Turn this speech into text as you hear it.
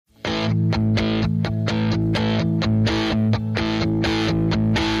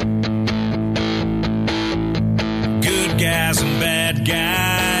and bad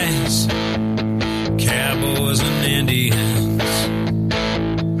guys, cowboys and Indians,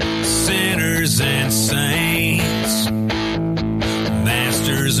 sinners and saints,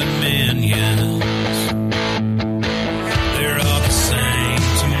 masters and minions. They're all the same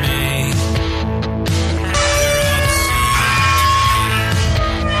to me. They're all the same.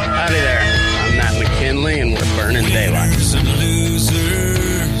 Howdy there. I'm Matt McKinley, and we're burning daylight. Winners and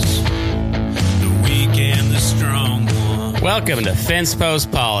losers, the weak and the strong one. Welcome to Fence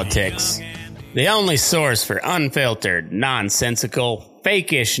Post Politics, the only source for unfiltered, nonsensical,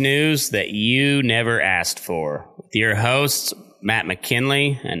 fake-ish news that you never asked for. With your hosts, Matt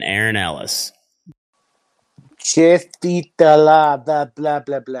McKinley and Aaron Ellis. Chestita la blah blah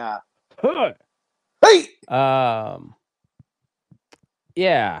blah blah. Hey!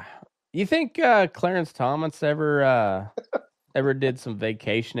 Yeah. You think Clarence Thomas ever did some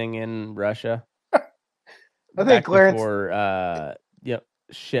vacationing in Russia? I think Clarence before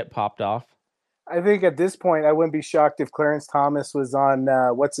shit popped off. I think at this point I wouldn't be shocked if Clarence Thomas was on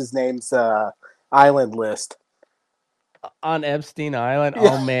what's his name's island list. On Epstein Island? Yeah.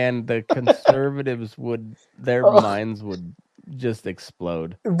 Oh man, the conservatives their minds would just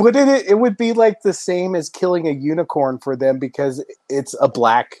explode. Wouldn't it? It would be like the same as killing a unicorn for them because it's a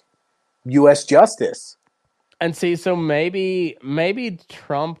black U.S. justice. And see, so maybe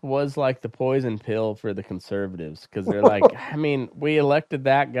Trump was like the poison pill for the conservatives because they're like, I mean, we elected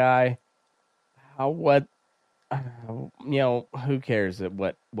that guy. Who cares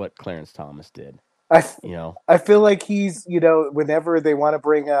what Clarence Thomas did? I feel like he's, whenever they want to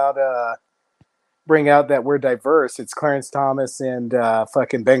bring out that we're diverse, it's Clarence Thomas and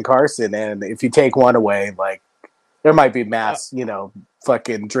fucking Ben Carson, and if you take one away, like there might be mass,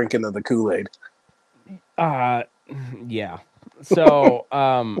 fucking drinking of the Kool-Aid. Yeah. So,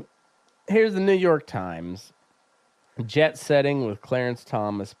 here's the New York Times. Jet setting with Clarence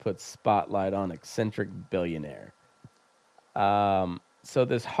Thomas puts spotlight on eccentric billionaire. So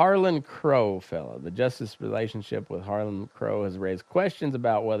this Harlan Crow fellow, the justice relationship with Harlan Crow has raised questions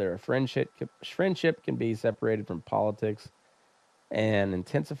about whether a friendship can be separated from politics and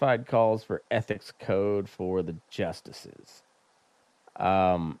intensified calls for ethics code for the justices.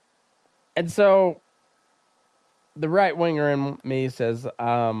 And so the right winger in me says,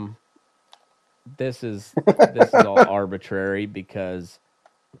 this is all arbitrary because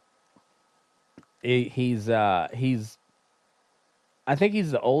he's I think he's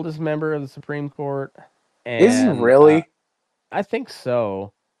the oldest member of the Supreme Court. And, is he really? I think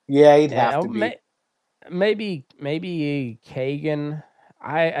so. Yeah, he'd have to be. Maybe Kagan.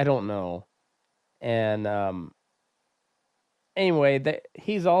 I don't know. And anyway,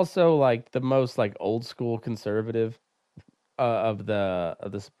 he's also like the most like old school conservative of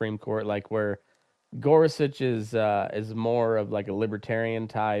the Supreme Court, like where Gorsuch is more of like a libertarian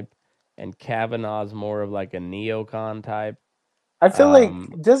type, and Kavanaugh's more of like a neocon type. I feel like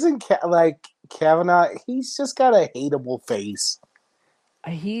doesn't Kavanaugh? He's just got a hateable face.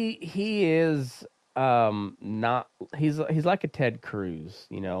 He is not. He's like a Ted Cruz,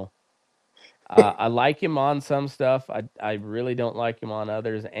 I like him on some stuff. I really don't like him on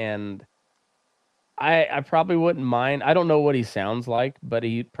others, and I probably wouldn't mind. I don't know what he sounds like, but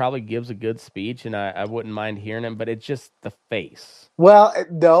he probably gives a good speech, and I wouldn't mind hearing him. But it's just the face. Well,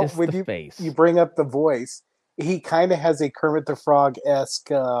 no, just when you bring up the voice, he kind of has a Kermit the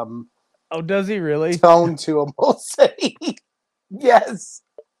Frog-esque. Oh, does he really? Tone to him, we'll say. Yes.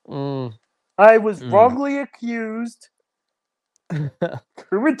 I was wrongly accused.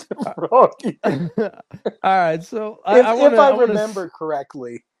 Kermit the Frog. All right, so if I remember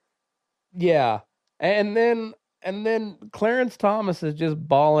correctly. Yeah. And then Clarence Thomas is just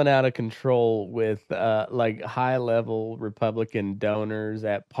balling out of control with like high level Republican donors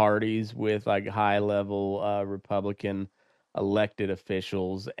at parties with like high level Republican elected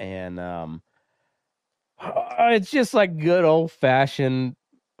officials, and it's just like good old fashioned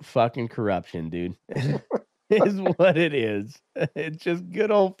fucking corruption, dude. Is what it is. It's just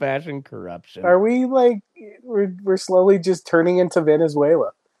good old fashioned corruption. Are we like we're slowly just turning into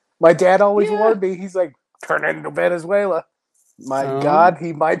Venezuela? My dad always warned me. He's like, turn into Venezuela. My God,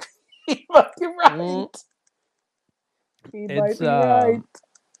 he might be fucking right. He might be right.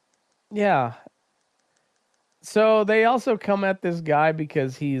 Yeah. So they also come at this guy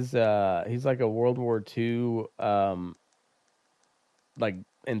because he's like a World War II like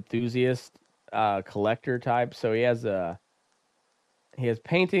enthusiast collector type. So he has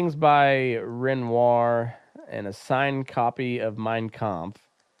paintings by Renoir and a signed copy of Mein Kampf.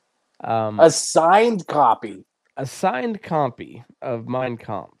 A signed copy. A signed copy of Mein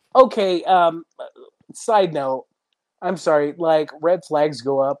Kampf. Okay. Side note: I'm sorry, like red flags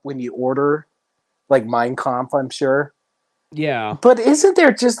go up when you order like Mein Kampf, I'm sure. Yeah. But isn't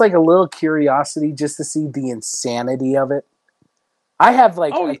there just like a little curiosity just to see the insanity of it? I have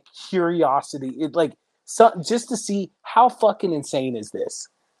like Oh, a curiosity, just to see how fucking insane is this,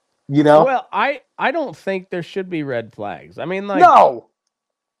 you know? well, I don't think there should be red flags. I mean, like No,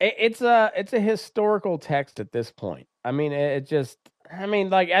 it's a historical text at this point. I mean, it just. I mean,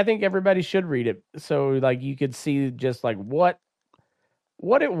 like I think everybody should read it so like you could see just like what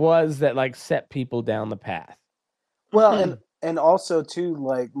it was that like set people down the path. well, and also too,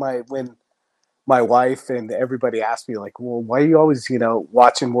 like when my wife and everybody asked me like, well, why are you always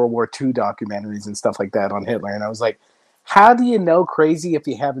watching World War II documentaries and stuff like that on Hitler? And I was like, how do you know crazy if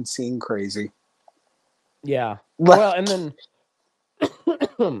you haven't seen crazy? Yeah. Like, Well, and then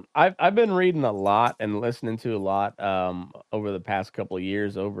I've been reading a lot and listening to a lot over the past couple of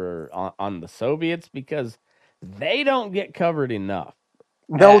years over on the Soviets because they don't get covered enough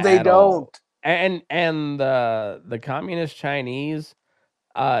no, they at all. don't. And the communist Chinese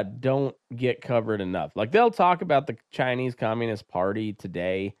don't get covered enough. Like they'll talk about the Chinese Communist Party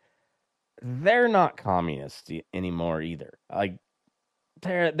today. They're not communists anymore either. Like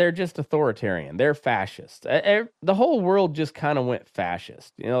they're just authoritarian. They're fascist. The whole world just kind of went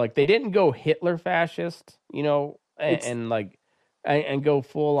fascist. You know, like they didn't go Hitler fascist. You know, It's and like and go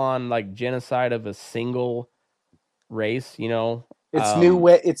full on like genocide of a single race. You know, it's new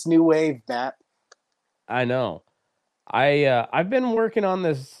way. It's new wave, Matt. I know. I've been working on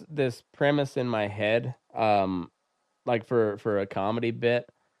this premise in my head, like for a comedy bit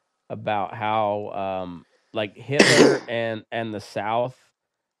about how like Hitler and the South,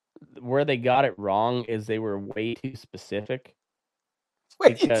 where they got it wrong is they were way too specific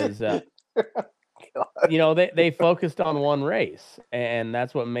Wait, because you know they focused on one race and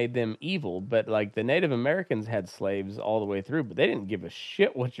that's what made them evil. But like the Native Americans had slaves all the way through, but they didn't give a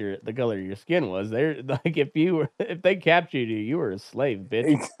shit what the color of your skin was. They're like if they captured you, you were a slave,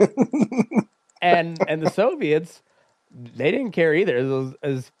 bitch. And the Soviets, they didn't care either.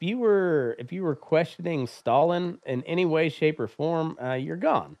 As if you were questioning Stalin in any way, shape, or form, you're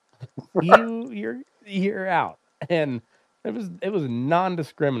gone. You're out. And it was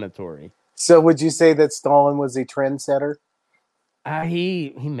non-discriminatory. So would you say that Stalin was a trendsetter?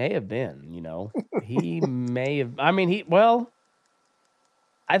 He may have been, you know, he may have. I mean, well,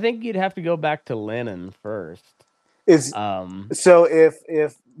 I think you'd have to go back to Lenin first. Is Um, so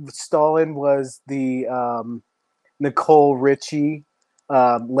if Stalin was the Nicole Richie,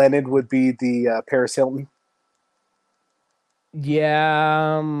 Lenin would be the Paris Hilton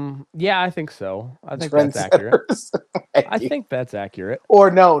yeah, yeah, I think so. I think that's accurate. trendsetters. I think that's accurate.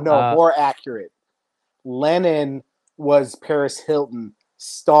 Or no, Uh, more accurate. Lenin was Paris Hilton.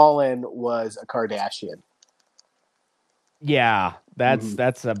 Stalin was a Kardashian. yeah, Mhm.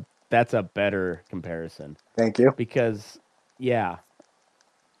 that's a better comparison Thank you. because, yeah,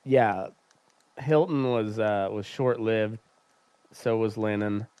 yeah, Hilton was short lived. So was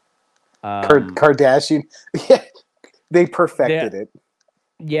Lenin. Kardashian. Yeah, they Yeah, perfected it.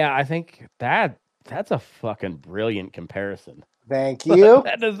 yeah, I think that's a fucking brilliant comparison. Thank you.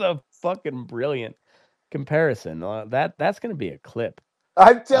 That is a fucking brilliant comparison. That's gonna be a clip.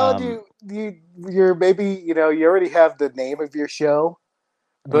 I'm telling Um, you, you're maybe you already have the name of your show,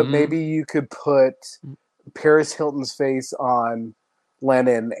 but mhm. maybe you could put Paris Hilton's face on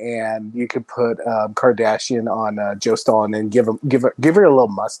Lennon, and you could put Kardashian on Joe Stalin, and give her a little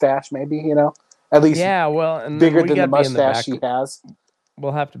mustache, maybe at least Yeah, well, and then bigger we than got the to be in the mustache back. she has.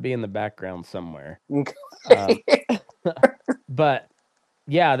 We'll have to be in the background somewhere. Um, Okay. but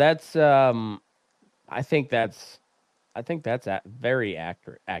yeah, that's I think that's very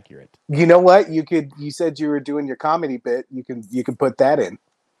accurate. You know what? You said you were doing your comedy bit. You can put that in.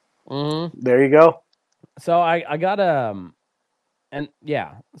 Hmm. There you go. So I got and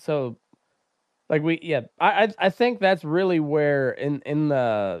yeah, so like I think that's really where in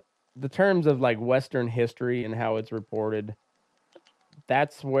the terms of like Western history and how it's reported,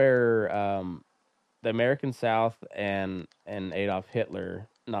 that's where the American South and Adolf Hitler,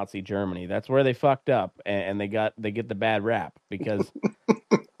 Nazi Germany, that's where they fucked up and they get the bad rap because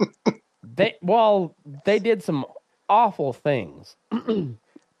they did some awful things.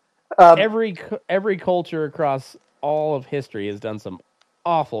 Um, Every culture across all of history has done some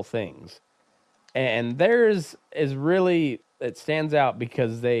awful things, and theirs is really it stands out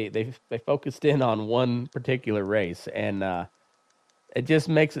because they focused in on one particular race, and it just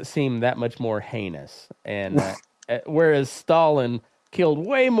makes it seem that much more heinous. And whereas Stalin killed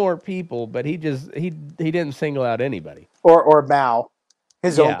way more people, but he didn't single out anybody. or Mao,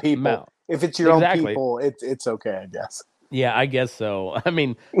 his own Yeah, people. Mao. If it's your own Exactly. people, it's okay, I guess. Yeah, I guess so.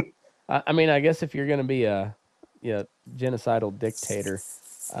 I guess if you're going to be a genocidal dictator,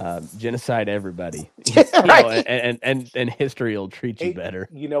 genocide everybody, Right. and history will treat you Hey, better.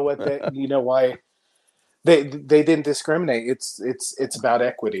 you know what? You know why they didn't discriminate. It's about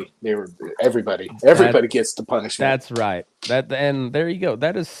equity. They were That everybody gets the punishment. that's right. And there you go.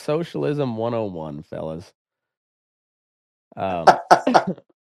 That is socialism 101, fellas. Um,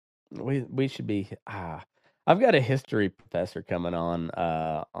 we should be. I've got a history professor coming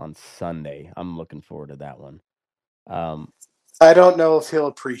on Sunday. I'm looking forward to that one. Um, I don't know if he'll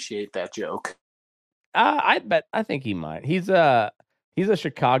appreciate that joke. I think he might. He's a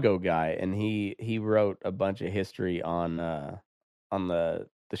Chicago guy, and he wrote a bunch of history on the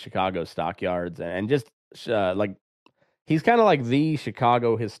Chicago stockyards, and just like he's kind of like the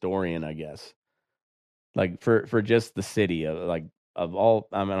Chicago historian, I guess. Like for just the city of like of all.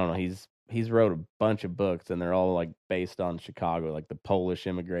 I mean, I don't know. He's wrote a bunch of books, and they're all like based on Chicago, like the Polish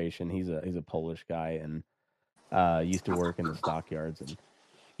immigration. He's a Polish guy, and used to work in the stockyards, and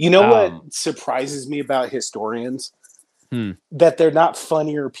You know what um. surprises me about historians? Hmm. That they're not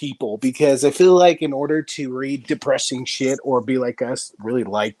funnier people, because I feel like in order to read depressing shit or be like us, really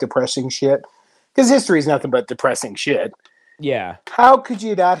like depressing shit, because history is nothing but depressing shit. Yeah. How could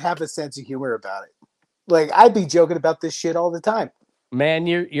you not have a sense of humor about it? Like, I'd be joking about this shit all the time. Man,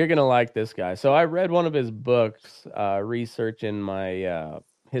 you're gonna like this guy. So I read one of his books, researching my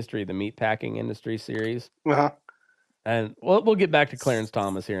history of the meatpacking industry series, Uh-huh. and we'll get back to Clarence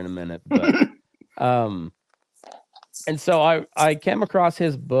Thomas here in a minute. But um, and so I came across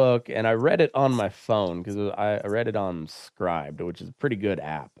his book and I read it on my phone because I read it on Scribd, which is a pretty good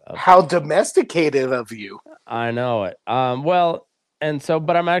app. How domesticated of you. I know it. Well, and so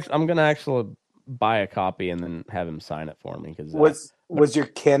but I'm gonna actually buy a copy and then have him sign it for me because but Was your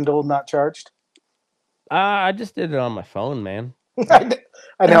Kindle not charged? I just did it on my phone, man.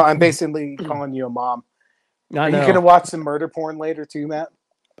 I know. I'm basically calling you a mom. I Are you going to know. watch some murder porn later too, Matt?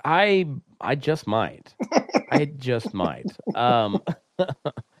 I just might. I just might.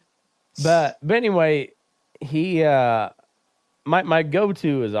 But anyway, he my go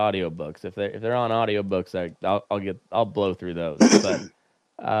to is audiobooks. If they're on audiobooks, I'll blow through those.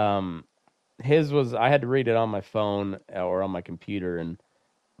 But um his was I had to read it on my phone or on my computer, and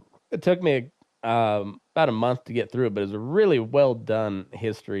it took me about a month to get through it, but it's a really well done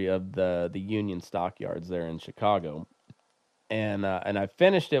history of the Union stockyards there in Chicago. And I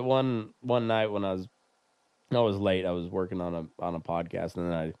finished it one night when I was late. I was working on a podcast,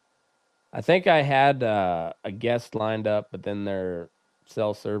 and then I think I had a guest lined up, but then their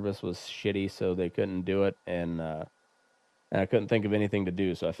cell service was shitty, so they couldn't do it, and I couldn't think of anything to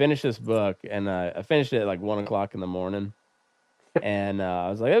do. So I finished this book, and I finished it at like 1 o'clock in the morning. And I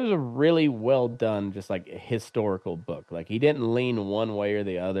was like, it was a really well done, just like historical book. Like he didn't lean one way or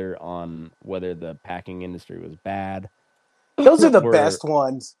the other on whether the packing industry was bad Those are the or best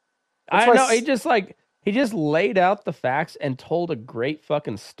ones. That's I why. know he just laid out the facts and told a great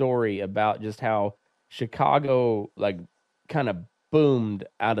fucking story about just how Chicago like kind of boomed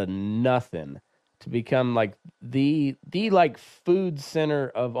out of nothing to become like the like food center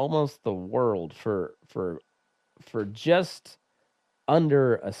of almost the world for just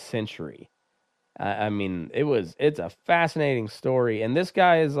under a century. I mean, it's a fascinating story, and this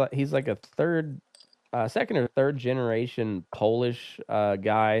guy is like he's like a second or third generation Polish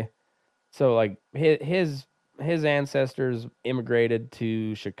guy. So like his ancestors immigrated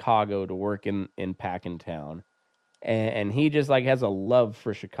to Chicago to work in Packentown, and he just like has a love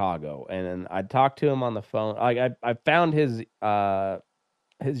for Chicago. And I talked to him on the phone. Like I found his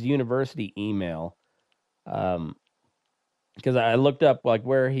university email, um, because I looked up like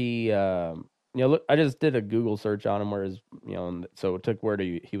where he look, I just did a Google search on him where his and so it took where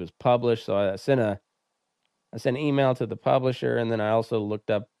he was published. So I sent an email to the publisher, and then I also looked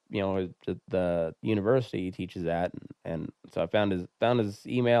up, the university he teaches at, and so I found his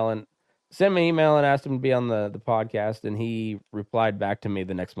email and sent me an email and asked him to be on the podcast, and he replied back to me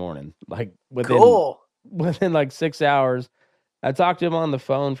the next morning, like Cool. within like 6 hours. I talked to him on the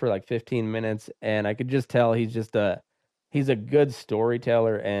phone for like 15 minutes, and I could just tell he's a good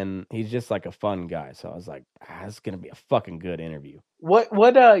storyteller, and he's just like a fun guy. So I was like, this is gonna be a fucking good interview. What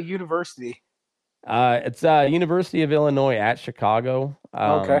university? It's University of Illinois at Chicago.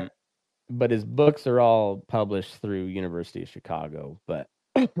 Okay. But his books are all published through University of Chicago. But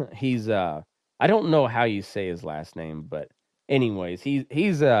he's I don't know how you say his last name, but anyways, he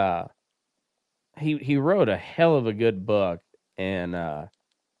wrote a hell of a good book, and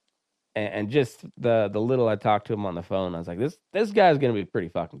and just the little I talked to him on the phone, I was like, this guy's gonna be pretty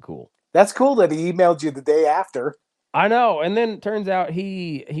fucking cool. That's cool that he emailed you the day after. I know, and then it turns out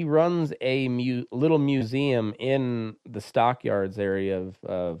he runs a little museum in the stockyards area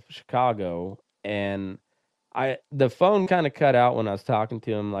of Chicago, and the phone kind of cut out when I was talking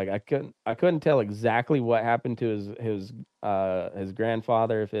to him. Like I couldn't tell exactly what happened to his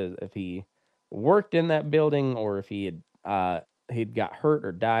grandfather, if he worked in that building or if he'd got hurt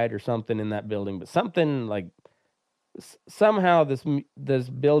or died or something in that building, but something like somehow this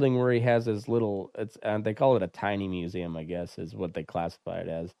building where he has his little, it's they call it a tiny museum, I guess is what they classify it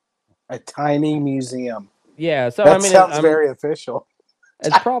as. A tiny museum. Yeah, so I That mean sounds very official.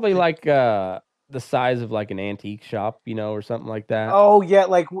 it's probably like the size of like an antique shop, or something like that. Oh yeah,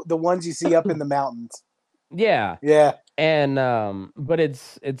 like the ones you see up in the mountains. Yeah. Yeah. And but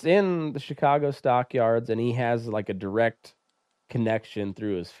it's in the Chicago stockyards, and he has like a direct connection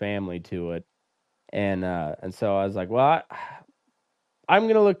through his family to it. And so I was like, well, I'm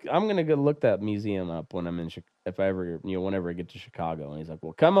gonna go look that museum up when I'm in if I ever, whenever I get to Chicago. And he's like,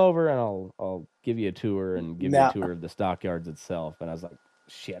 well, come over and I'll give you a tour and give you a Now, tour of the stockyards itself. And I was like,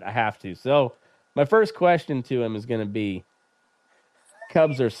 shit, I have to. So my first question to him is gonna be,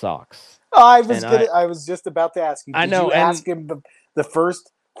 Cubs or Sox? I was just about to ask you. I Did know, you ask him the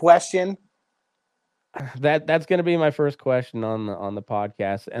first question? That's going to be my first question on the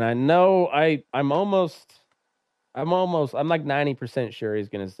podcast, and I know I'm like 90% sure he's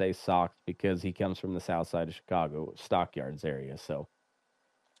going to say Sox because he comes from the south side of Chicago, Stockyards area. So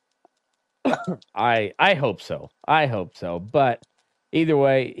I hope so. But either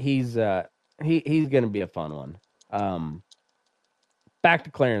way, he's going to be a fun one. Back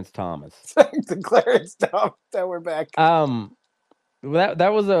to Clarence Thomas. The Clarence Thomas. That we're back. That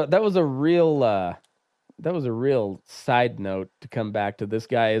was a real side note to come back to. This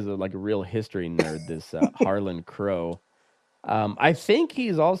guy is a real history nerd, this Harlan Crow. I think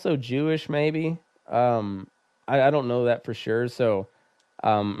he's also Jewish, maybe. I don't know that for sure. So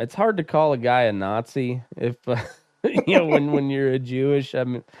it's hard to call a guy a Nazi if when you're a Jewish. I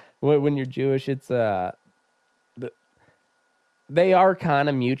mean, when you're Jewish, it's they are kind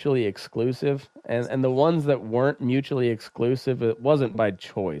of mutually exclusive, and the ones that weren't mutually exclusive, it wasn't by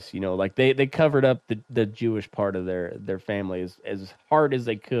choice. Like they covered up the Jewish part of their family as hard as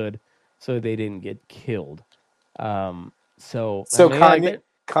they could, so they didn't get killed. So I mean,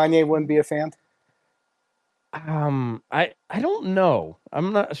 Kanye wouldn't be a fan. I don't know.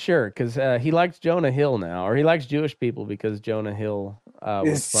 I'm not sure because he likes Jonah Hill now, or he likes Jewish people because Jonah Hill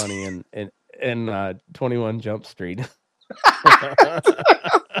was funny in 21 Jump Street.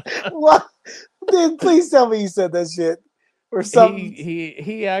 What? Dude, please tell me you said that shit or something.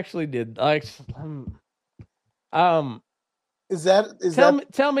 He actually did. Tell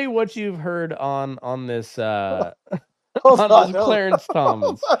me what you've heard on this Clarence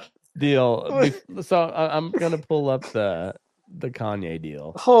Thomas deal. So I'm gonna pull up the Kanye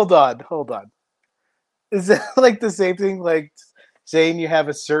deal. Hold on. Is that like the same thing like saying you have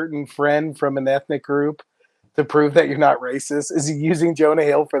a certain friend from an ethnic group to prove that you're not racist? Is he using Jonah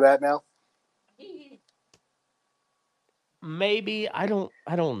Hill for that now? Maybe. I don't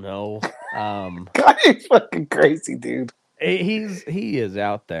know. Kanye's fucking crazy, dude. He is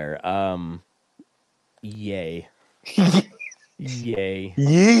out there. Yay. Yay.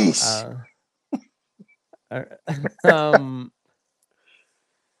 Yeesh.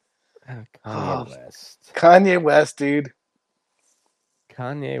 Kanye West. Kanye West, dude.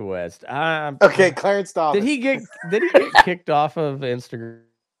 Kanye West. Okay, Clarence Thomas. Did he get kicked off of Instagram?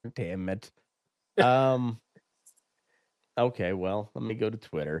 Damn it. Okay, well, let me go to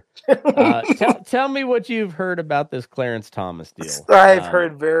Twitter. Tell me what you've heard about this Clarence Thomas deal. I've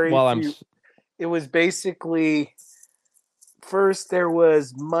heard very few. It was basically, first there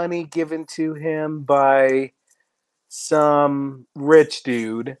was money given to him by some rich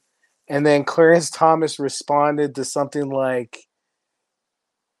dude, and then Clarence Thomas responded to something like,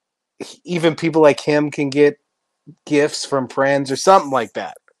 even people like him can get gifts from friends or something like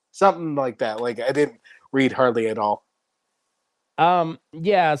that. Like, I didn't read hardly at all.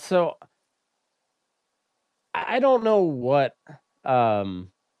 Yeah, so I don't know what I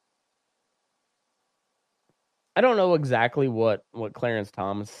don't know exactly what Clarence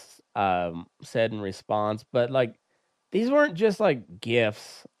Thomas said in response, but like these weren't just like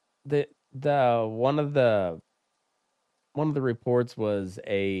gifts. The one of the reports was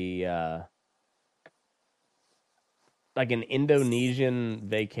a like an Indonesian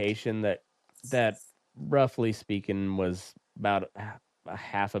vacation that roughly speaking was about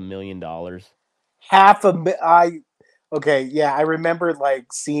 $500,000. Okay, yeah, I remember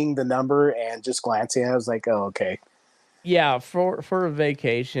like seeing the number and just glancing at it. I was like, oh, okay. Yeah, for a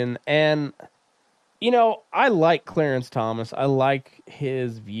vacation. And I like Clarence Thomas. I like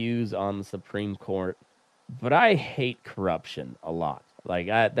his views on the Supreme Court, but I hate corruption a lot. Like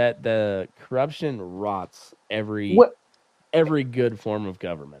that the corruption rots What? every good form of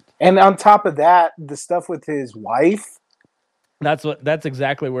government. And on top of that, the stuff with his wife. That's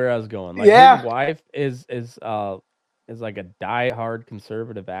exactly where I was going. Like his Yeah, wife is like a diehard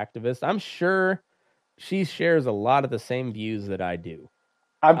conservative activist. I'm sure she shares a lot of the same views that I do.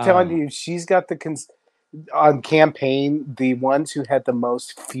 I'm telling Um, you, she's got on campaign. The ones who had the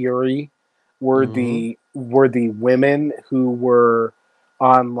most fury were mhm, the women who were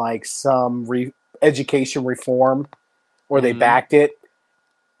on like some education reform, or they mhm. backed it.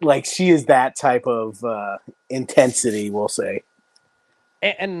 Like she is that type of intensity, we'll say.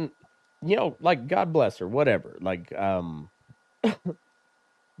 And like God bless her, whatever. Like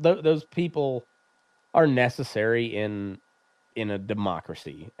those people are necessary in a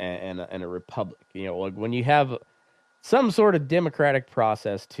democracy and a republic. Like when you have some sort of democratic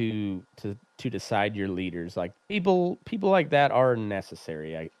process to decide your leaders, like people like that are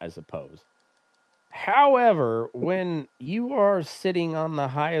necessary, I suppose. However, when you are sitting on the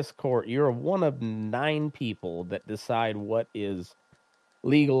highest court, you're one of 9 people that decide what is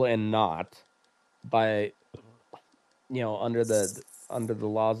legal and not by under the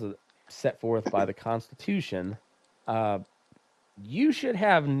laws set forth by the Constitution. uh, you should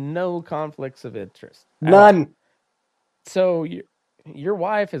have no conflicts of interest at all. None. So your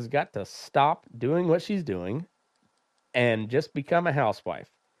wife has got to stop doing what she's doing and just become a housewife.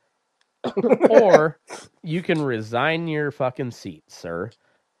 Or you can resign your fucking seat, sir,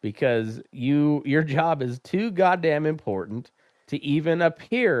 because your job is too goddamn important to even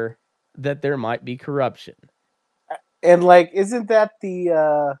appear that there might be corruption. And like, isn't that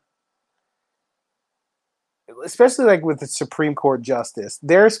the especially like with the Supreme Court justice,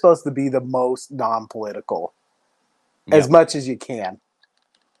 they're supposed to be the most non-political as Yep. much as you can.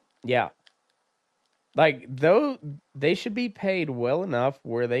 Yeah. Like though they should be paid well enough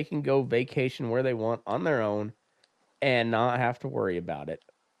where they can go vacation where they want on their own and not have to worry about it.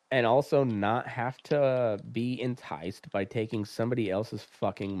 And also not have to be enticed by taking somebody else's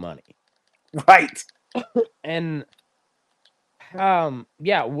fucking money. Right. And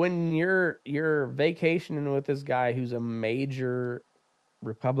yeah, when you're vacationing with this guy who's a major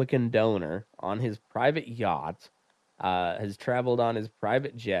Republican donor on his private yacht, has traveled on his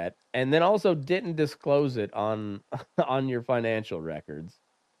private jet, and then also didn't disclose it on on your financial records,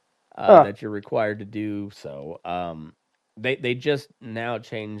 Huh. that you're required to do so. They just now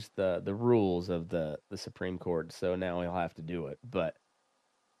changed the rules of the Supreme Court, so now he'll have to do it. But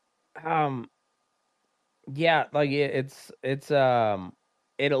um, yeah, like it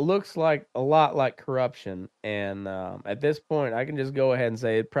looks like a lot like corruption, and at this point, I can just go ahead and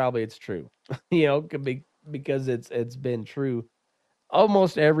say it's true. Could be because it's been true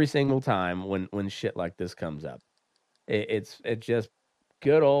almost every single time when shit like this comes up. It's just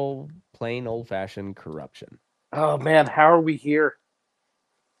good old plain old fashioned corruption. Oh man, how are we here?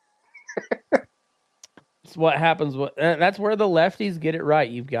 It's what happens. That's where the lefties get it right.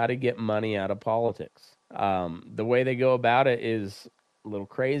 You've got to get money out of politics. The way they go about it is a little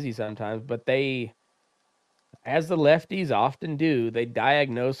crazy sometimes, but as the lefties often do, they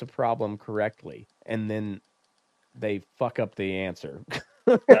diagnose a problem correctly and then they fuck up the answer.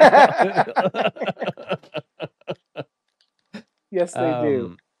 Yes, they do.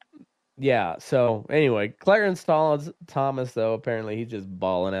 um, yeah. So anyway, Clarence Thomas, though, apparently he's just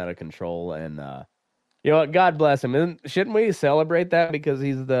balling out of control, and you know what? God bless him. Shouldn't we celebrate that because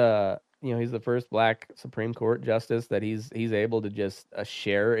he's the first Black Supreme Court justice that he's able to just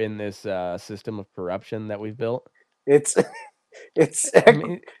share in this system of corruption that we've built. It's it's I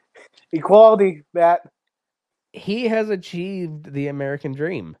mean, equality, Matt. he has achieved the American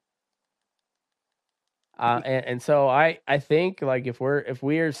dream. And so I think like if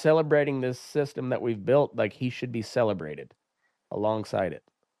we are celebrating this system that we've built, like he should be celebrated alongside it.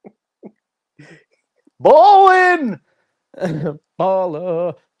 Ballin.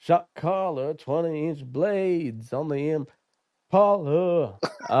 Paula, shot caller, 20-inch blades on the Impala.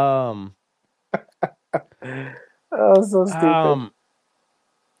 Oh, so stupid.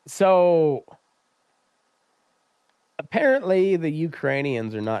 So apparently the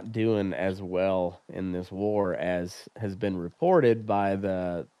Ukrainians are not doing as well in this war as has been reported by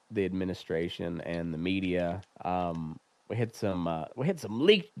the administration and the media. We had some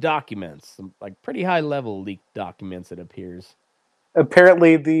leaked documents, some like pretty high level leaked documents. It appears.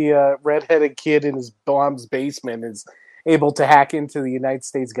 Apparently, the redheaded kid in his mom's basement is able to hack into the United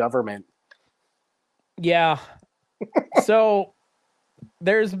States government. Yeah, So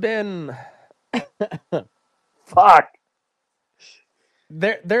there's been Fuck.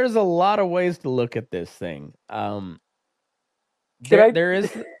 there's a lot of ways to look at this thing. Can There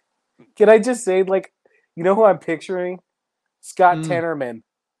is I just say, like, you know who I'm picturing? Scott Tenorman.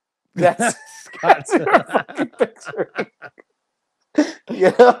 That's Scott. that's who I'm fucking picturing.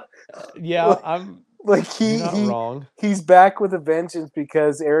 Yeah. Yeah, I'm Like you're not wrong. he's back with a vengeance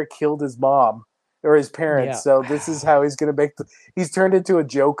because Eric killed his mom or his parents. Yeah. So this is how he's gonna he's turned into a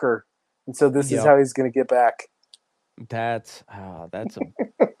Joker. And so this is how he's gonna get back. That's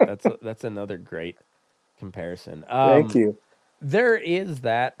another great comparison. Thank you. There is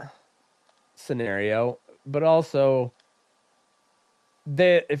that scenario, but also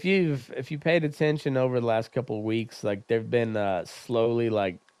if you paid attention over the last couple of weeks, like there've been slowly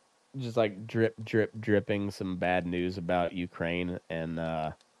like just like dripping some bad news about Ukraine and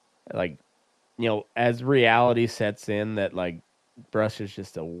like as reality sets in that like Russia's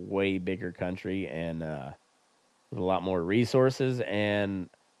just a way bigger country and with a lot more resources, and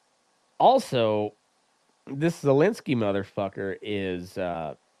also this Zelensky motherfucker is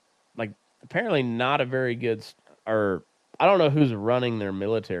like apparently not a very good or I don't know who's running their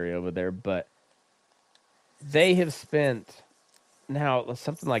military over there, but they have spent now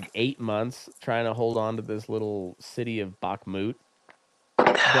something like 8 months trying to hold on to this little city of Bakhmut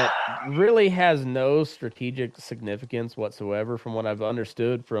that really has no strategic significance whatsoever from what I've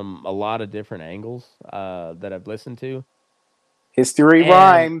understood from a lot of different angles that I've listened to. History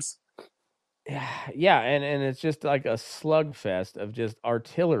rhymes. Yeah, and it's just like a slugfest of just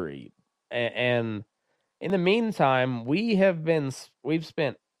artillery. And in the meantime, we've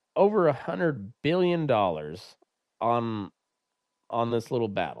spent over $100 billion on this little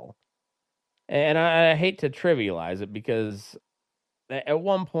battle. And I hate to trivialize it because at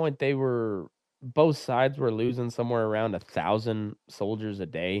one point both sides were losing somewhere around 1,000 soldiers a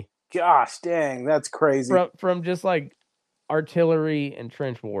day. Gosh dang, that's crazy. From just like artillery and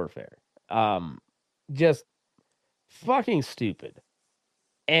trench warfare. Just fucking stupid.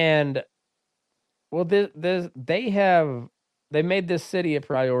 And well, they made this city a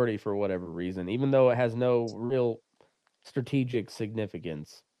priority for whatever reason, even though it has no real strategic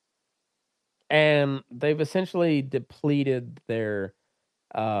significance. And they've essentially depleted their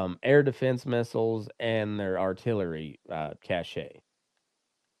air defense missiles and their artillery cache.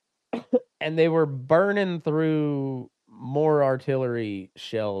 And they were burning through more artillery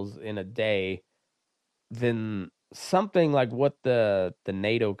shells in a day than something like what the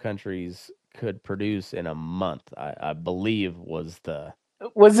NATO countries could produce in a month. I believe was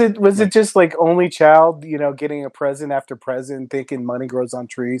it just like only child, getting a present after present, thinking money grows on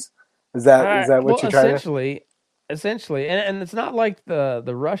trees? Is that what you're trying to? Essentially, and it's not like the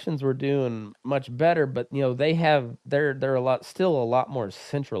Russians were doing much better, but they're a lot more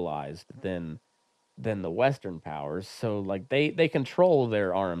centralized than the Western powers. So like they control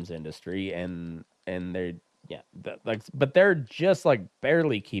their arms industry and they're but they're just like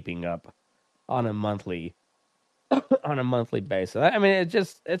barely keeping up on a monthly basis. I mean,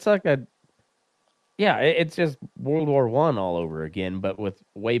 it's like it's just World War I all over again, but with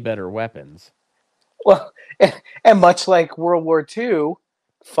way better weapons. Well, and much like World War II,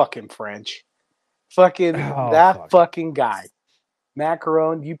 fucking French, fucking guy,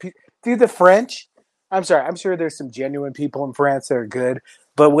 Macron. Dude, the French. I'm sorry. I'm sure there's some genuine people in France that are good,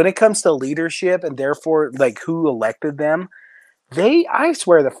 but when it comes to leadership and therefore like who elected them, I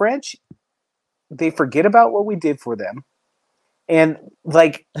swear, the French, they forget about what we did for them, and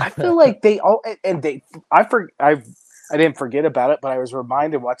like I feel like I didn't forget about it, but I was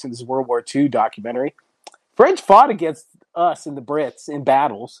reminded watching this World War II documentary. French fought against us and the Brits in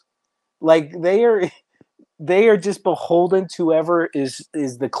battles. Like they are just beholden to whoever is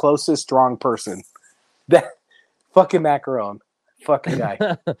the closest strong person. That fucking Macron, fucking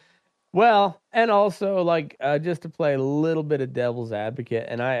guy. Well, and also like just to play a little bit of devil's advocate,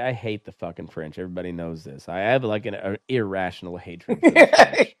 and I hate the fucking French. Everybody knows this. I have like an irrational hatred for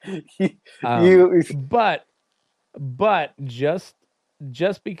the French. But just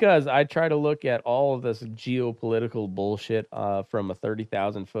because I try to look at all of this geopolitical bullshit from a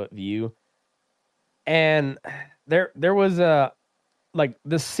 30,000-foot view, and there was like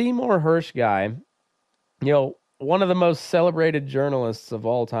the Seymour Hersh guy, one of the most celebrated journalists of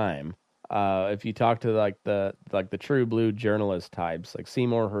all time. If you talk to like the true blue journalist types, like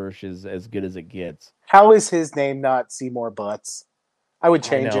Seymour Hersh is as good as it gets. How is his name not Seymour Butts? I would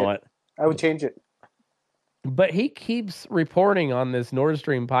change it. I would change it. But he keeps reporting on this Nord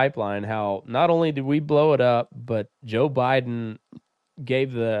Stream pipeline how not only did we blow it up, but Joe Biden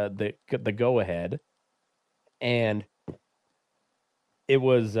gave the go ahead. and it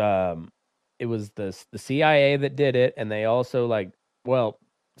was the CIA that did it, and they also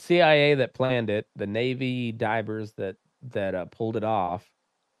CIA that planned it, the Navy divers that pulled it off,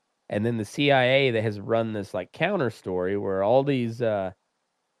 and then the CIA that has run this like counter story where all the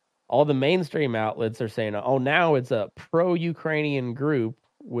mainstream outlets are saying, oh, now it's a pro-Ukrainian group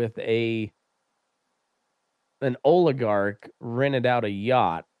with an oligarch rented out a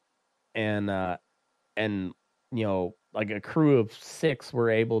yacht, and like a crew of 6 were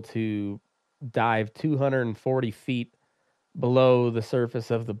able to dive 240 feet below the surface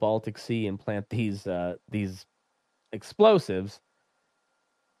of the Baltic Sea and plant these explosives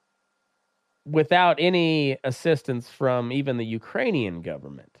without any assistance from even the Ukrainian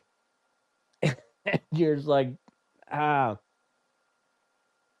government. You're just like,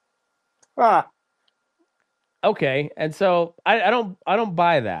 okay. And so I don't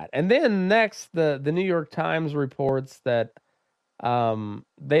buy that. And then next, the New York Times reports that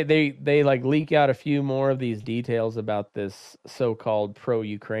they like leak out a few more of these details about this so-called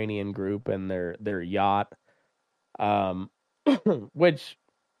pro-Ukrainian group and their yacht, which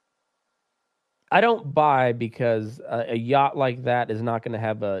I don't buy, because a yacht like that is not going to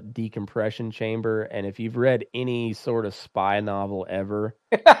have a decompression chamber. And if you've read any sort of spy novel ever,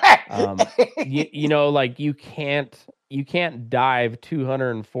 like you can't dive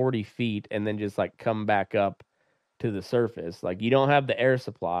 240 feet and then just like come back up to the surface. Like, you don't have the air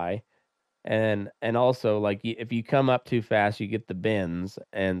supply, and also like if you come up too fast, you get the bends,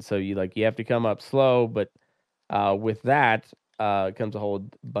 and so you have to come up slow. But with that comes a whole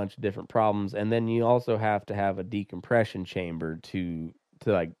bunch of different problems, and then you also have to have a decompression chamber to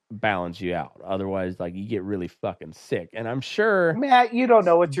like balance you out. Otherwise, like, you get really fucking sick. And I'm sure, Matt, you don't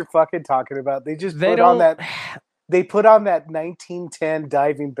know what you're fucking talking about. They put on that 1910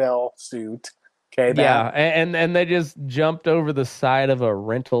 diving bell suit. Okay, yeah, and they just jumped over the side of a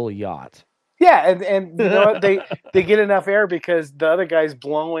rental yacht. Yeah, and you know what? They get enough air because the other guy's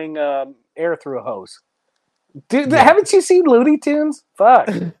blowing air through a hose. Dude, haven't you seen Looney Tunes? Fuck.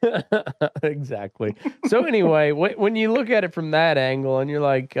 Exactly. So anyway, when you look at it from that angle, and you're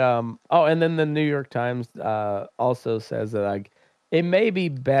like, and then the New York Times also says that like it may be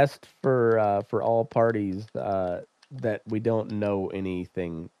best for all parties that we don't know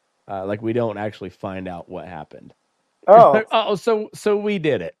anything, like we don't actually find out what happened. So we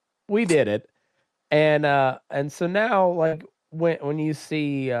did it, and so now, like, when you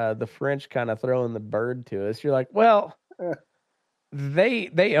see the French kind of throwing the bird to us, you're like, well,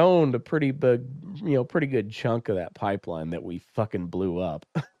 they owned a pretty good chunk of that pipeline that we fucking blew up.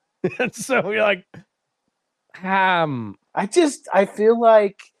 And so you're like, I feel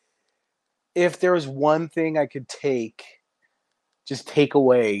like if there was one thing I could take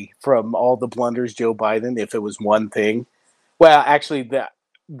away from all the blunders Joe Biden, if it was one thing, well, actually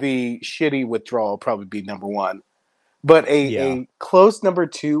the shitty withdrawal would probably be number one. But a close number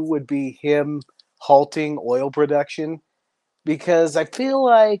 2 would be him halting oil production, because I feel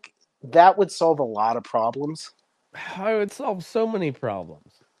like that would solve a lot of problems. I would solve so many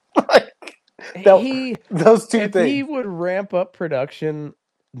problems. Those two if things. He would ramp up production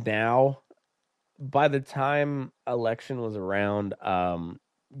now, by the time election was around,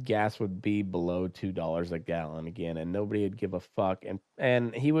 gas would be below $2 a gallon again, and nobody would give a fuck,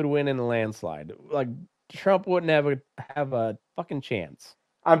 and he would win in a landslide. Like, Trump wouldn't have a fucking chance.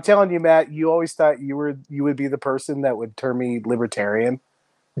 I'm telling you, Matt, you always thought you would be the person that would turn me libertarian.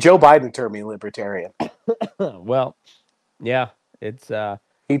 Joe Biden turned me libertarian. Well, yeah, it's the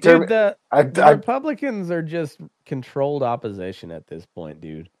Republicans are just controlled opposition at this point,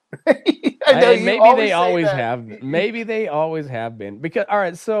 dude. I know, maybe they always have. Maybe they always have been. Because, all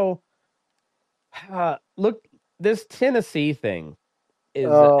right, so look, this Tennessee thing is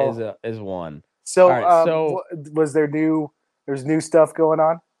one. So, right, was there's new stuff going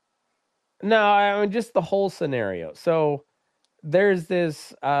on? No, I mean, just the whole scenario. So there's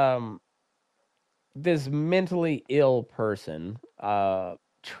this this mentally ill person,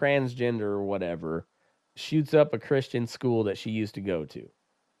 transgender or whatever, shoots up a Christian school that she used to go to.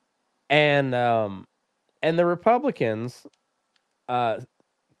 And the Republicans,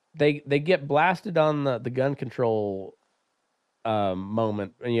 they get blasted on the gun control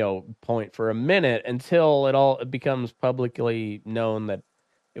point for a minute, until it becomes publicly known that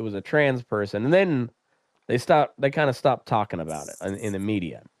it was a trans person, and then they kind of stop talking about it in the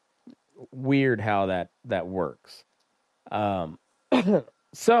media. Weird how that works.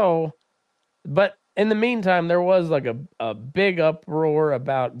 So, but in the meantime, there was like a big uproar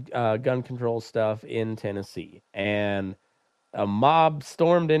about gun control stuff in Tennessee, and a mob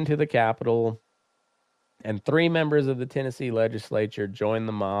stormed into the Capitol, And 3 members of the Tennessee legislature joined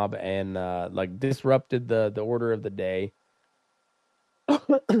the mob and disrupted the order of the day.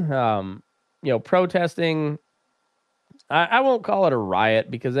 Protesting. I won't call it a riot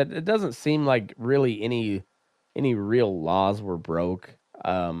because it doesn't seem like really any real laws were broke.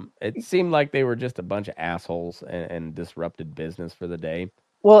 It seemed like they were just a bunch of assholes and disrupted business for the day.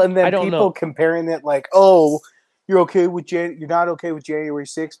 Well, and I then don't people know. comparing it like, oh, you're not okay with January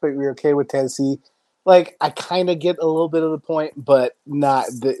 6th, but you're okay with Tennessee. Like, I kind of get a little bit of the point, but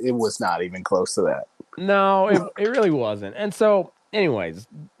it was not even close to that. No, it really wasn't. And so, anyways,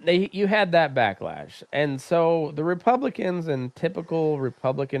 you had that backlash, and so the Republicans, in typical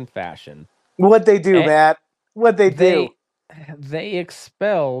Republican fashion, What they do, eh, Matt? What they do? they they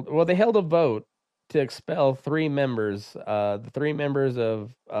expelled. Well, they held a vote to expel 3 members, the 3 members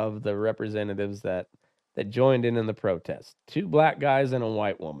of the representatives that joined in the protest. 2 black guys and a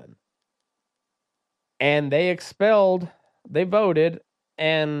white woman, and they voted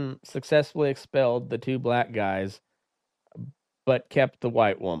and successfully expelled the 2 black guys, but kept the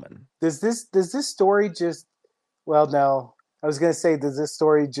white woman. Does this story just? Well, no. I was gonna say, does this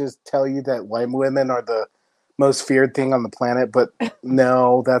story just tell you that white women are the most feared thing on the planet? But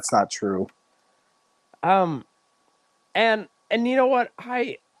no, that's not true. Um, and you know what?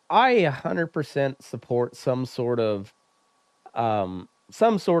 I 100% support some sort of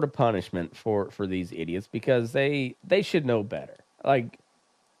punishment for these idiots because they should know better. Like,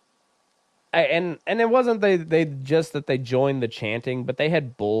 and it wasn't they just that they joined the chanting, but they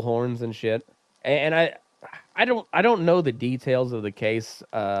had bullhorns and shit. And I don't know the details of the case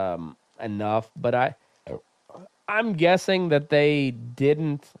enough, but I'm guessing that they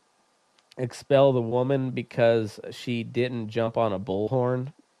didn't expel the woman because she didn't jump on a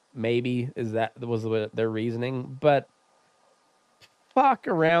bullhorn. Maybe was their reasoning, but fuck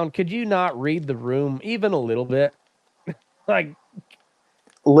around. Could you not read the room even a little bit? Like,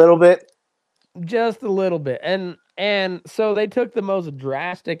 A little bit. just a little bit. And so they took the most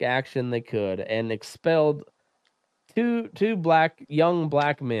drastic action they could and expelled two young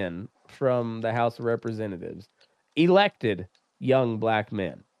black men from the House of Representatives. Elected young black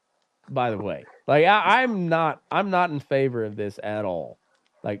men, by the way. Like, I'm not in favor of this at all.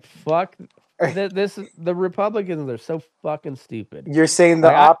 Like, fuck the Republicans are so fucking stupid. You're saying the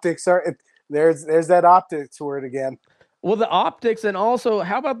Like, optics are there's that optics word again. well, the optics, and also,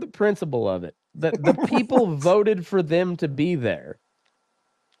 how about the principle of it? The people voted for them to be there.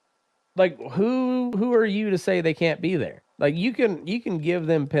 Like, who are you to say they can't be there? Like, you can give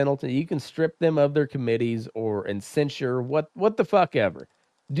them penalty, you can strip them of their committees and censure what the fuck ever.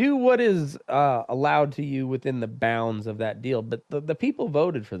 Do what is allowed to you within the bounds of that deal. But the people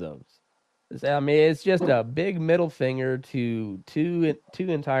voted for those. I mean, it's just a big middle finger to two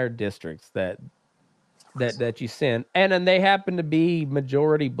entire districts that you send, and then they happen to be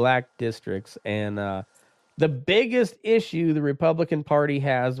majority black districts. And the biggest issue the Republican Party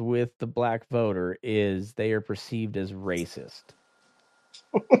has with the black voter is they are perceived as racist.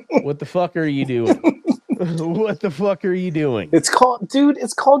 What the fuck are you doing? What the fuck are you doing? It's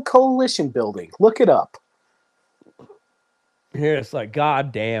called coalition building. Look it up. Here it's like,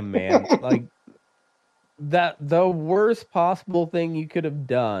 God damn, man. Like, that the worst possible thing you could have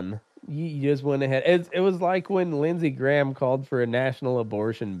done, you just went ahead. It was like when Lindsey Graham called for a national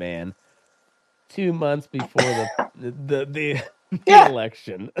abortion ban 2 months before the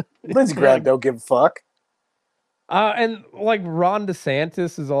election. Lindsey Graham don't give a fuck. And like Ron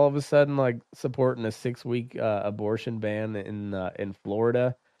DeSantis is all of a sudden like supporting a 6-week abortion ban in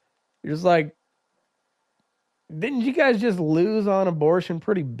Florida. You're just like, didn't you guys just lose on abortion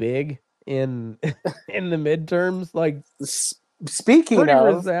pretty big in in the midterms? Like, Speaking pretty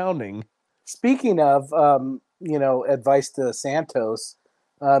of resounding. advice to Santos,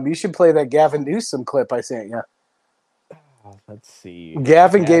 you should play that Gavin Newsom clip I sent you. Oh, let's see.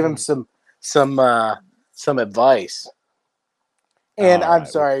 Gavin gave him some advice. And I'm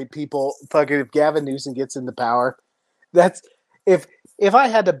sorry, people. Fucking, if Gavin Newsom gets into power, that's if I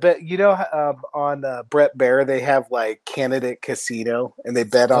had to bet. On Brett Baer, they have like candidate casino, and they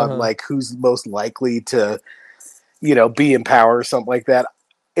bet on like who's most likely to, be in power or something like that.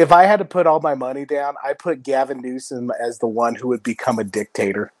 If I had to put all my money down, I put Gavin Newsom as the one who would become a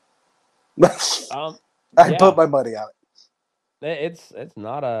dictator. I'd put my money on it. It's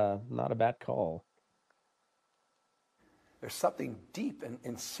not a bad call. There's something deep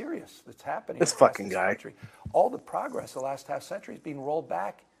and serious that's happening. This fucking guy. Country. All the progress the last half century is being rolled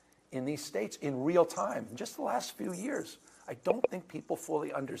back in these states in real time. In just the last few years, I don't think people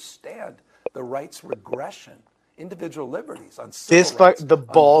fully understand the rights regression individual liberties, on civil rights, the on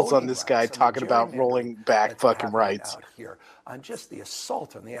balls on voting this guy rights, on the talking about gerrymandering rolling back that's fucking happening rights. out here, on just the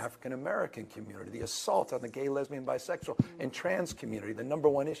assault on the African American community, the assault on the gay, lesbian, bisexual, and trans community. The number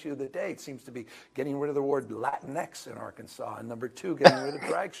one issue of the day seems to be getting rid of the word Latinx in Arkansas, and number two, getting rid of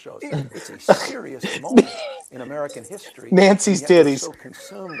drag shows. It's a serious moment in American history. Nancy's and yet we're titties. so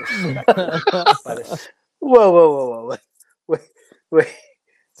consumed or speculated by this. Whoa. Wait. It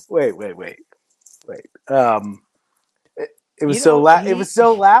was it was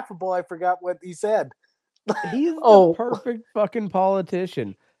so laughable. I forgot what he said. He's the perfect fucking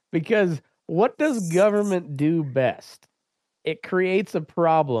politician, because what does government do best? It creates a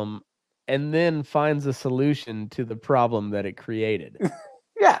problem and then finds a solution to the problem that it created.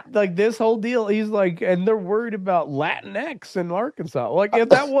 Yeah. Like this whole deal, he's like, and they're worried about Latinx in Arkansas. Like, if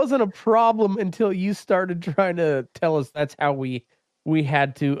that wasn't a problem until you started trying to tell us that's how we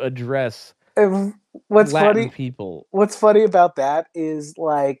had to address What's Latin funny? people. What's funny about that is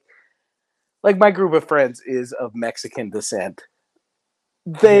like my group of friends is of Mexican descent.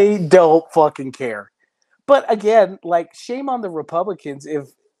 They don't fucking care. But again, like, shame on the Republicans.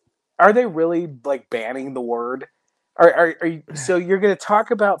 Are they really like banning the word? Are you, so you're going to talk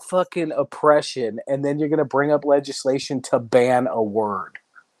about fucking oppression and then you're going to bring up legislation to ban a word?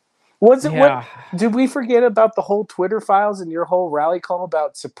 What did we forget about the whole Twitter files and your whole rally call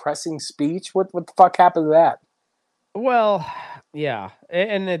about suppressing speech? What the fuck happened to that? Well, yeah,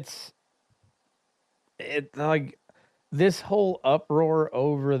 and it's like this whole uproar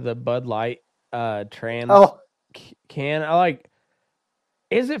over the Bud Light trans can. I like.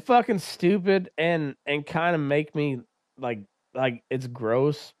 Is it fucking stupid and kind of make me like it's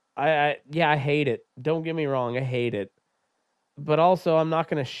gross? I hate it. Don't get me wrong, I hate it. But also, I'm not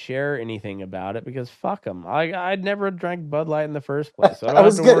going to share anything about it because fuck them. I'd never drank Bud Light in the first place, so I don't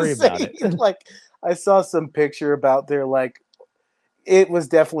have to worry about it. Like, I saw some picture about their, like, it was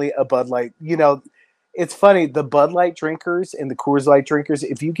definitely a Bud Light. You know, it's funny, the Bud Light drinkers and the Coors Light drinkers,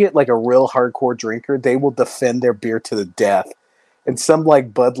 if you get like a real hardcore drinker, they will defend their beer to the death. And some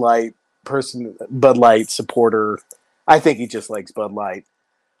like Bud Light supporter, I think he just likes Bud Light,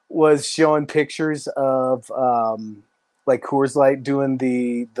 was showing pictures of like Coors Light doing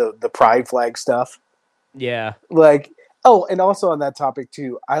the pride flag stuff. Yeah. Like, oh, and also on that topic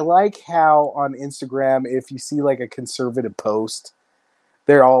too, I like how on Instagram, if you see like a conservative post,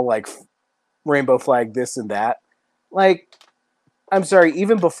 they're all like rainbow flag this and that. Like, I'm sorry,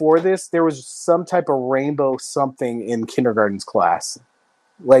 even before this, there was some type of rainbow something in kindergarten's class.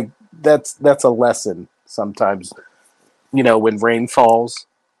 Like, that's a lesson sometimes. You know, when rain falls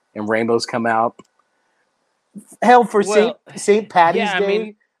and rainbows come out. Hell, for St. Patty's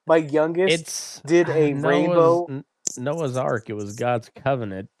Day, my youngest did a rainbow. Noah's Ark. It was God's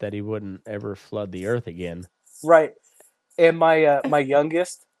covenant that he wouldn't ever flood the earth again. Right. And my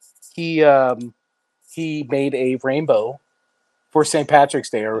youngest, he made a rainbow for St. Patrick's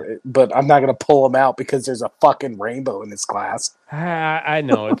Day, but I'm not going to pull him out because there's a fucking rainbow in his class. I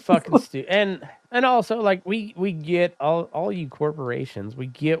know, it's fucking stupid. And also, like, we get all you corporations, we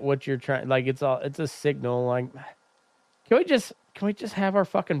get what you're trying. Like, it's a signal. Like, can we just have our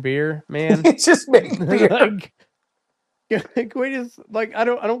fucking beer, man? Just make beer. Like, can we just, like, I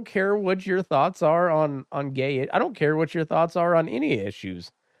don't care what your thoughts are on gay. I don't care what your thoughts are on any issues.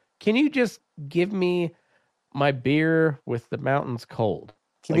 Can you just give me my beer with the mountains cold?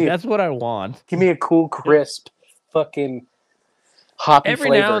 That's what I want. Give me a cool, crisp, fucking hoppy every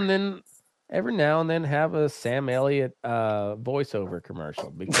flavor. Every now and then have a Sam Elliott voiceover commercial,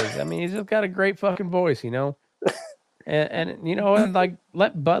 because I mean, he's just got a great fucking voice, you know. And you know, and like,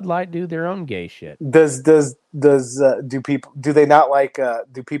 let Bud Light do their own gay shit. Do people not like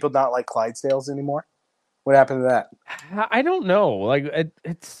Clydesdales anymore? What happened to that? I don't know. Like,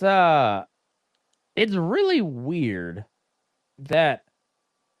 it's really weird that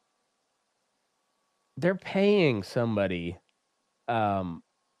they're paying somebody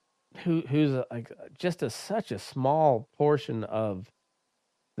who's like just such a small portion of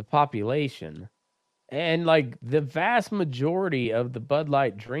the population, and like the vast majority of the Bud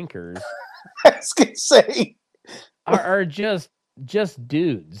Light drinkers I was gonna say are just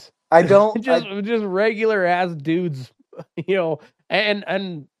dudes. I don't just regular ass dudes, you know,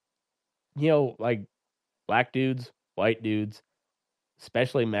 and you know, like black dudes, white dudes,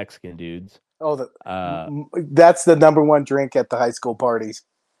 especially Mexican dudes. Oh, that's the number one drink at the high school parties.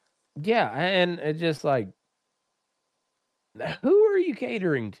 Yeah, and it's just like, who are you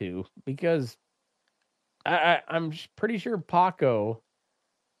catering to? Because I'm pretty sure Paco,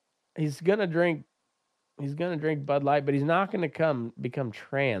 he's gonna drink Bud Light, but he's not gonna become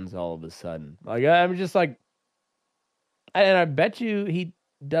trans all of a sudden. Like, I'm just like, And I bet you he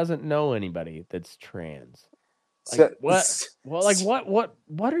doesn't know anybody that's trans. Like So, what? Well, like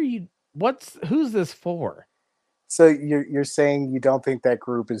what are you? Who's this for? so you're saying you don't think that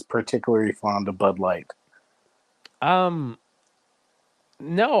group is particularly fond of Bud Light? No,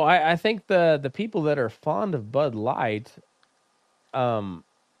 I think the people that are fond of Bud Light, Latinx.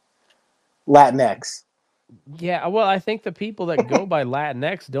 yeah, well, I think the people that go by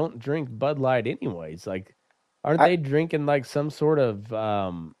Latinx don't drink Bud Light anyways. Like, aren't they drinking like some sort of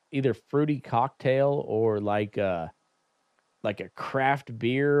either fruity cocktail or like a craft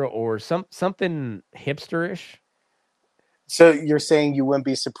beer or something hipsterish? So you're saying you wouldn't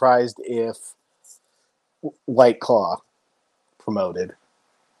be surprised if White Claw promoted?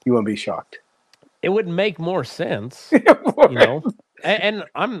 You wouldn't be shocked. It would make more sense, you know. And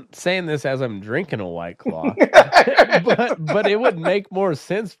I'm saying this as I'm drinking a White Claw, but it would make more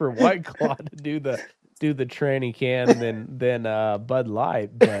sense for White Claw to do the tranny can than Bud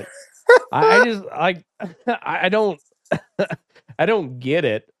Light. But I just like I don't I don't get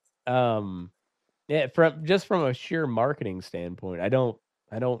it. Yeah, from a sheer marketing standpoint, I don't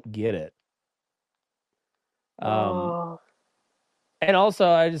get it. Um, Oh. and also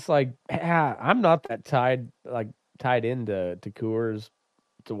I just like I'm not that tied into Coors,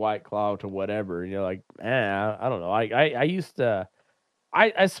 to White Claw, to whatever. You know, like I don't know. I used to.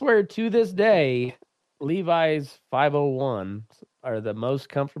 I swear to this day, Levi's 501 are the most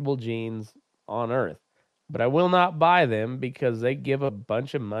comfortable jeans on earth. But I will not buy them because they give a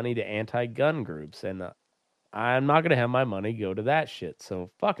bunch of money to anti-gun groups, and I'm not gonna have my money go to that shit. So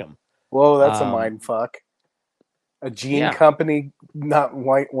fuck them. Whoa, that's a mind fuck. A jean Yeah, company not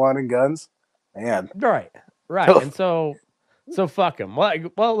white wanting guns, man. right. And so fuck them.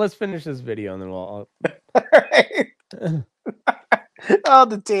 Well, let's finish this video and then we'll. Oh,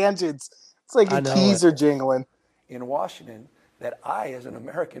 the tangents. It's like I the know keys it. are jingling. In Washington, that I, as an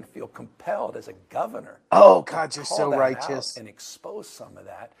American, feel compelled as a governor. Oh, God, you're call so that righteous. out and expose some of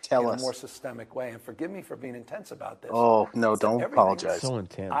that Tell in us. a more systemic way. And forgive me for being intense about this. Oh, no, It's that don't everything apologize. So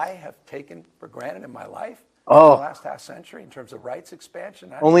intense. I have taken for granted in my life Oh. in the last half century in terms of rights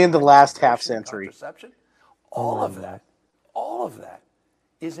expansion. Only in the rights, last half abortion, century. Contraception. All of that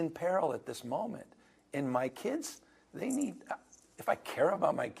is in peril at this moment. And my kids, they need, if I care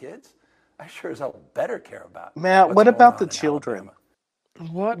about my kids, I sure as hell better care about Matt, what's what going about on the in children?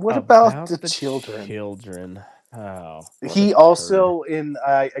 Alabama. What about the children? children? Oh, He also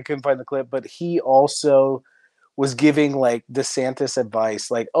I couldn't find the clip, but he also was giving like DeSantis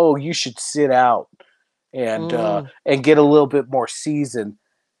advice, like, "Oh, you should sit out and get a little bit more seasoned."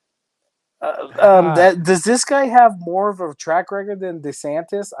 Does this guy have more of a track record than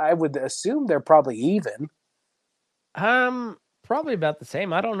DeSantis? I would assume they're probably even. Probably about the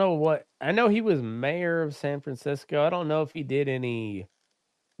same. I don't know what. I know he was mayor of San Francisco. I don't know if he did any.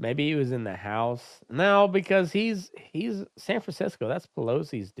 Maybe he was in the House. No, because he's San Francisco. That's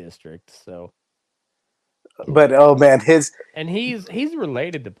Pelosi's district. So, But oh man, and he's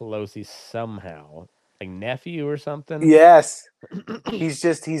related to Pelosi somehow, like nephew or something. yes. He's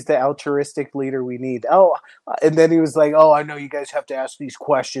the altruistic leader we need. Oh, and then he was like, "Oh, I know you guys have to ask these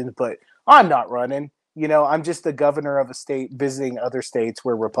questions, but I'm not running. You know, I'm just the governor of a state visiting other states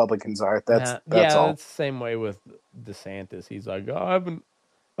where Republicans are. That's all." That's the same way with DeSantis. He's like, oh,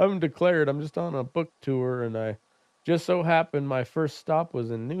 I haven't declared. I'm just on a book tour, and I just so happened my first stop was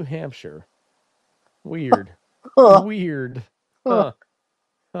in New Hampshire. Weird. Weird. Huh.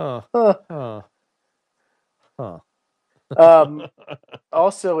 Huh. Huh. Huh.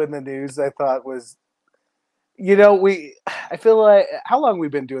 Also in the news, I thought was, I feel like, how long we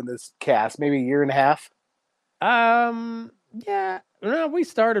been doing this cast? Maybe a year and a half? Yeah. No, we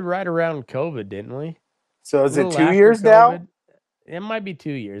started right around COVID, didn't we? So is it 2 years now? It might be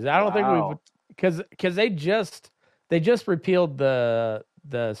 2 years. I don't think we've, because they just repealed the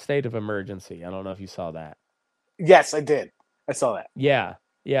state of emergency. I don't know if you saw that. Yes, I did. I saw that. Yeah.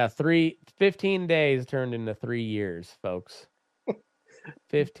 15 days turned into 3 years, folks.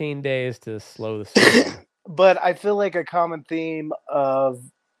 15 days to slow the spread. But I feel like a common theme of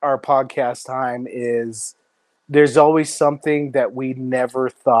our podcast time is there's always something that we never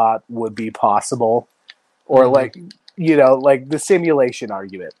thought would be possible. Or like the simulation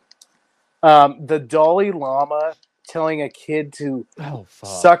argument. The Dalai Lama telling a kid to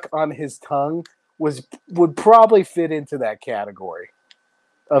suck on his tongue would probably fit into that category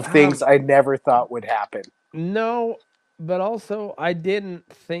of things I never thought would happen. No, but also I didn't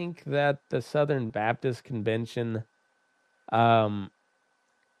think that the Southern Baptist Convention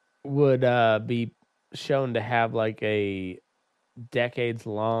would be shown to have like a decades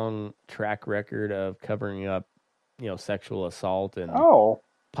long track record of covering up sexual assault and Oh,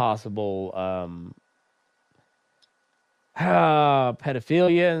 possible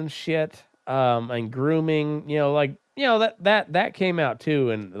pedophilia and shit, and grooming. That came out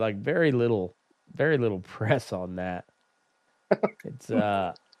too, and like very little press on that. It's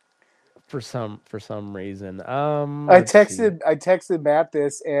for some reason. Let's see. I texted Matt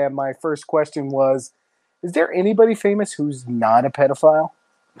this, and my first question was, is there anybody famous who's not a pedophile?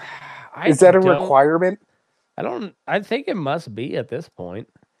 Is that a requirement? I think it must be at this point.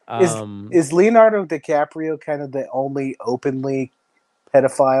 Is Leonardo DiCaprio kind of the only openly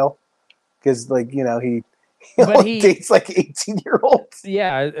pedophile? Because he only dates like 18-year-olds.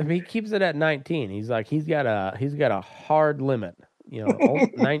 Yeah, he keeps it at 19. He's got a hard limit.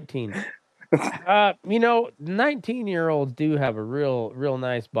 19. 19-year-olds do have a real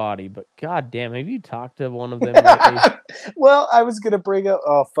nice body, but god damn, have you talked to one of them lately? Well, I was gonna bring up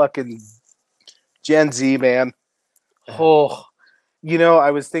fucking Gen Z, man. Oh,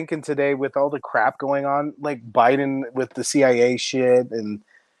 I was thinking today with all the crap going on, like Biden with the CIA shit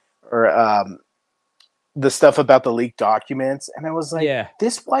or the stuff about the leaked documents, and I was like,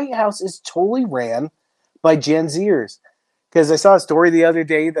 this White House is totally ran by Gen Zers. Because I saw a story the other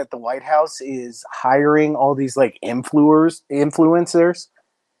day that the White House is hiring all these like influencers.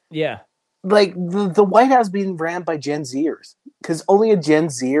 Yeah. Like the White House being ran by Gen Zers. Because only a Gen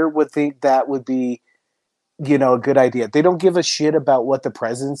Zer would think that would be, a good idea. They don't give a shit about what the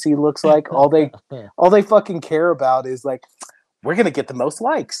presidency looks like. All they fucking care about is like, we're gonna get the most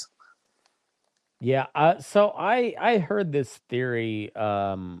likes. Yeah. So I heard this theory.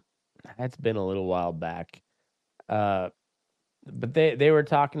 It's been a little while back. But they were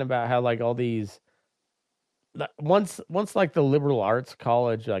talking about how like all these once like the liberal arts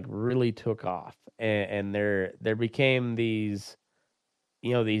college like really took off and there became these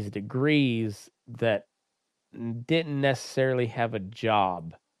these degrees that didn't necessarily have a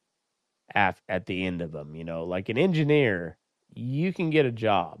job at the end of them. Like an engineer, you can get a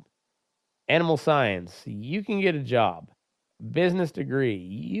job. Animal science, you can get a job. Business degree,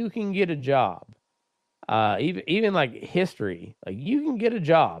 you can get a job. Even like history, like you can get a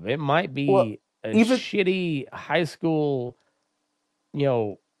job. It might be shitty high school,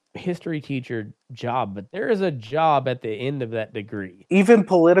 history teacher job, but there is a job at the end of that degree. Even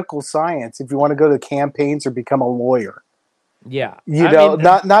political science, if you want to go to campaigns or become a lawyer. Yeah.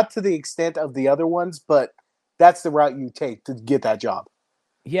 Not to the extent of the other ones, but that's the route you take to get that job.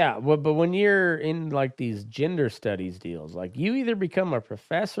 Yeah, but when you're in like these gender studies deals, like you either become a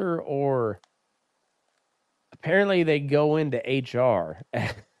professor or apparently they go into HR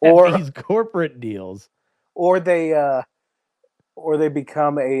or these corporate deals, or they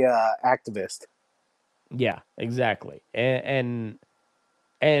become a activist. Yeah, exactly. And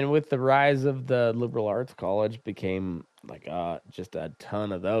with the rise of the liberal arts college became like just a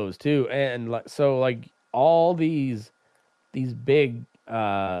ton of those too. And like all these big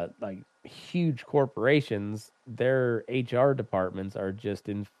like huge corporations, their HR departments are just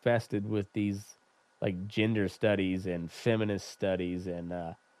infested with these like gender studies and feminist studies and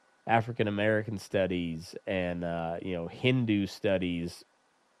African American studies and Hindu studies,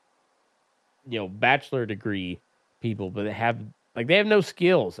 bachelor degree people, but they have no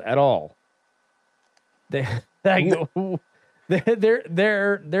skills at all. They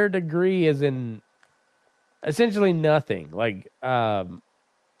their degree is in essentially nothing. Like I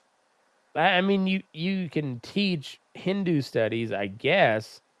mean you can teach Hindu studies, I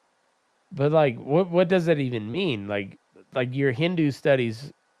guess, but like what does that even mean? Like your Hindu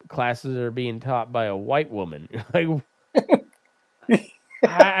studies classes are being taught by a white woman. Like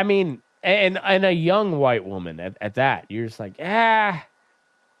I mean, and a young white woman at that. You're just like, I'm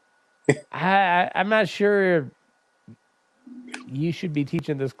not sure you should be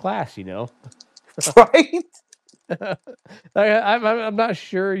teaching this class, Right? I'm not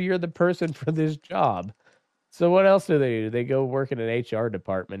sure you're the person for this job. So what else do? They go work in an HR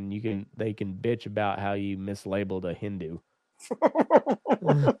department and they can bitch about how you mislabeled a Hindu.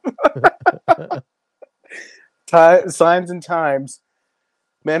 Signs and times.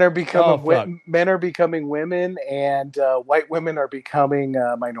 Men are becoming women, and white women are becoming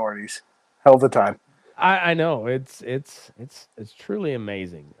minorities. Hell of a time. I know it's truly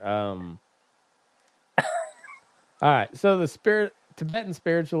amazing. All right, so the Tibetan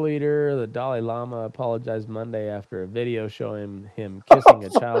spiritual leader, the Dalai Lama, apologized Monday after a video showing him kissing a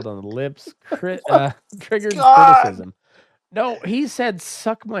child on the lips triggered criticism. No, he said,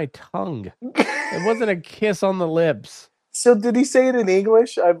 "Suck my tongue." It wasn't a kiss on the lips. So did he say it in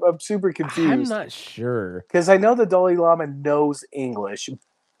English? I'm super confused. I'm not sure. Because I know the Dalai Lama knows English,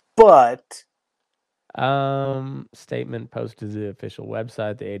 but Statement posted to the official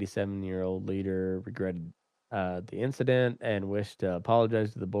website. The 87-year-old leader regretted the incident and wished to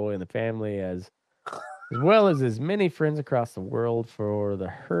apologize to the boy and the family as well as his many friends across the world for the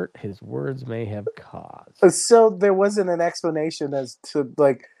hurt his words may have caused. So there wasn't an explanation as to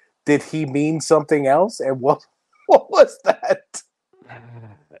like, did he mean something else, and what was that?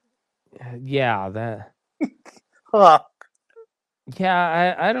 Yeah, that. Huh.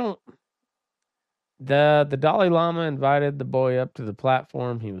 Yeah, I don't. The Dalai Lama invited the boy up to the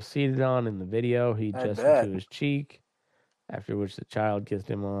platform he was seated on in the video. He I gestured bet. to his cheek, after which the child kissed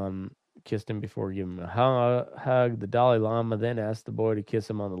him before giving him a hug. The Dalai Lama then asked the boy to kiss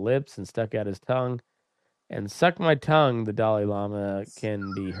him on the lips and stuck out his tongue. And suck my tongue, the Dalai Lama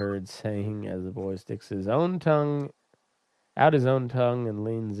can be heard saying as the boy sticks his own tongue out his own tongue and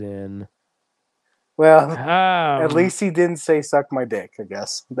leans in. Well, at least he didn't say "suck my dick." I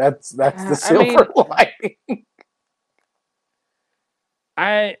guess that's the silver lining.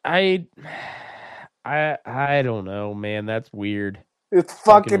 I don't know, man. That's weird. It's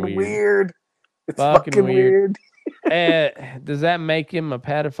fucking weird. It's fucking weird. Does that make him a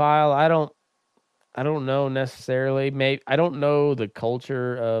pedophile? I don't know necessarily. Maybe I don't know the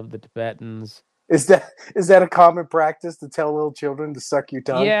culture of the Tibetans. Is that a common practice to tell little children to suck your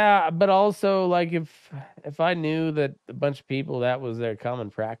tongue? Yeah, but also like if I knew that a bunch of people that was their common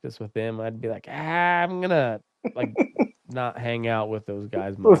practice with them, I'd be like, I'm gonna like not hang out with those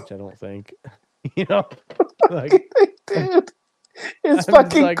guys much. I don't think, you know, like dude, it's I'm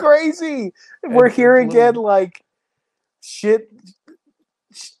fucking like, crazy. We're here again, like shit.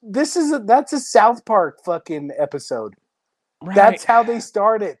 That's a South Park fucking episode. right. That's how they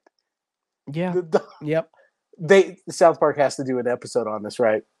started. Yeah. Yep. South Park has to do an episode on this,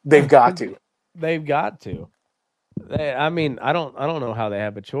 right? They've got to. They've got to. I mean, I don't know how they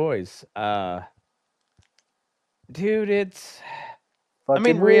have a choice. Dude, it's. Fucking I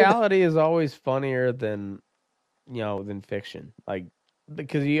mean, weird. reality is always funnier than than fiction. Like,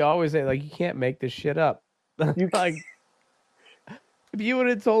 because you always say like you can't make this shit up. Like, if you would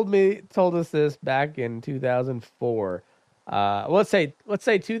have told us this back in 2004. Let's say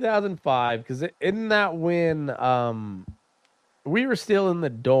 2005, because isn't that when we were still in the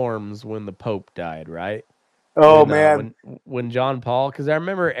dorms when the Pope died, right? Oh man, when John Paul, because I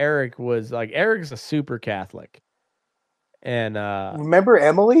remember Eric's a super Catholic, and remember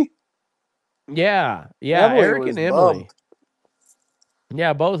Emily? Yeah, Emily Eric was and Emily, bummed.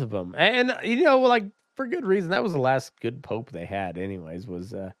 yeah, both of them, and like for good reason. That was the last good Pope they had, anyways.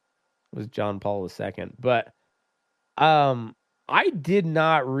 Was John Paul II, but I did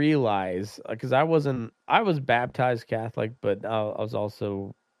not realize because I was baptized Catholic, but I was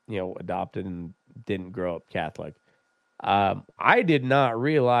also adopted and didn't grow up Catholic. I did not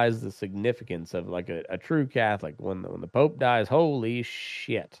realize the significance of like a true Catholic when the Pope dies. Holy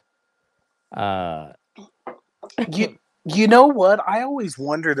shit! You know what? I always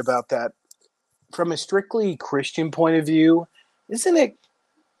wondered about that from a strictly Christian point of view. Isn't it?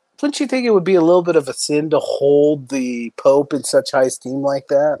 Wouldn't you think it would be a little bit of a sin to hold the Pope in such high esteem like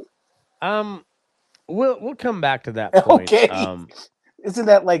that? We'll come back to that point. Okay. Isn't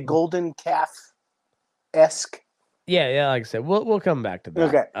that like golden calf-esque? Yeah, like I said, we'll come back to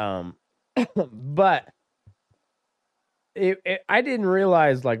that. Okay. But I didn't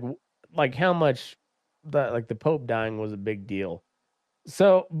realize like how much the Pope dying was a big deal.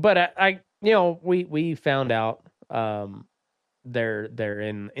 So, but I we found out they're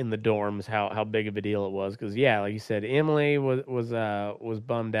in the dorms how big of a deal it was, because like you said, Emily was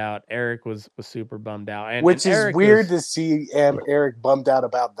bummed out. Eric was super bummed out, which is Eric weird to see Eric bummed out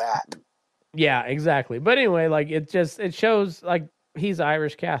about that. Yeah, exactly. But anyway, like it shows like he's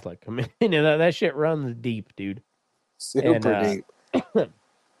Irish Catholic. I mean, that shit runs deep, dude. Super deep.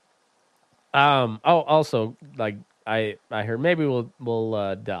 Also, like I heard, maybe we'll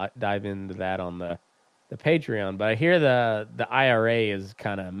dive into that on the Patreon, but I hear the IRA is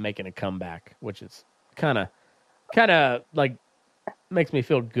kind of making a comeback, which is kind of like makes me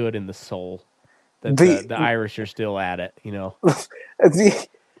feel good in the soul that the Irish are still at it,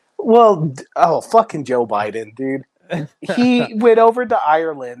 fucking Joe Biden, dude. He went over to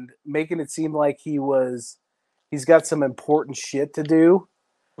Ireland, making it seem like he's got some important shit to do.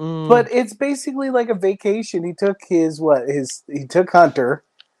 But it's basically like a vacation. He took he took Hunter,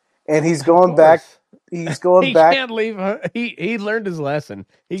 and he's going back. He's going back. He can't leave. He learned his lesson.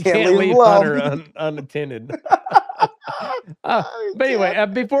 He can't leave Hunter unattended. But anyway,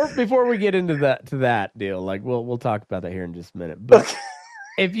 before we get into that deal, like we'll talk about that here in just a minute. But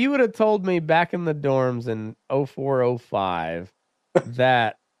if you would have told me back in the dorms in 04, 05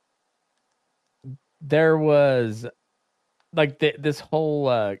 that there was like this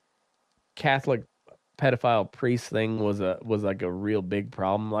whole Catholic pedophile priest thing was like a real big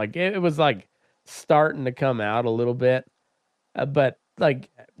problem. Like it was like starting to come out a little bit, but like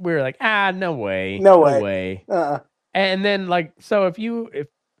we were like, no way, No no way. way. Uh-uh. And then like, so if you'd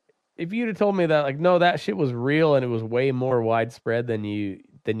have told me that like, no, that shit was real and it was way more widespread than you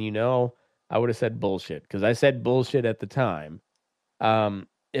know, I would have said bullshit, because I said bullshit at the time.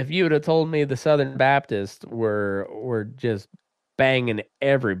 If you would have told me the Southern Baptists were just banging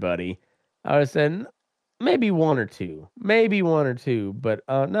everybody, I would have said maybe one or two, but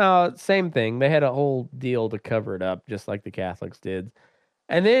no, same thing. They had a whole deal to cover it up, just like the Catholics did.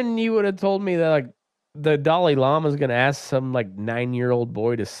 And then you would have told me that like the Dalai Lama is going to ask some like 9-year-old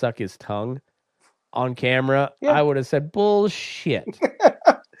boy to suck his tongue on camera. Yeah. I would have said bullshit.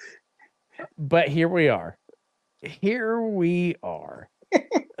 But here we are. It's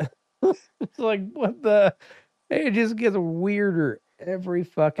like, what the? It just gets weirder every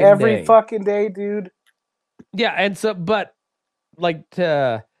fucking day. Every fucking day, dude. Yeah, and so, but like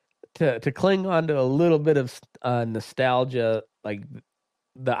to cling on to a little bit of nostalgia, like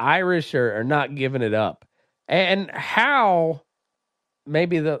the Irish are not giving it up. And how,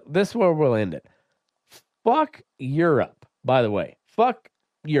 maybe this is where we'll end it. Fuck Europe, by the way. Fuck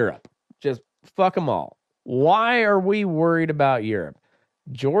Europe. Just fuck them all. Why are we worried about Europe?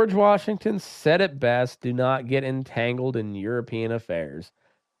 George Washington said it best: do not get entangled in European affairs.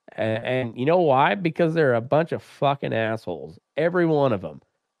 And you know why? Because they're a bunch of fucking assholes. Every one of them.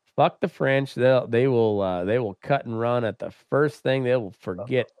 Fuck the French. They will cut and run at the first thing. They will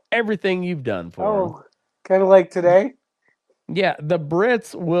forget everything you've done for them. Kind of like today. Yeah, the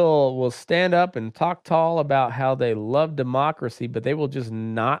Brits will stand up and talk tall about how they love democracy, but they will just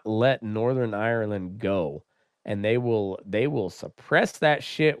not let Northern Ireland go. And they will suppress that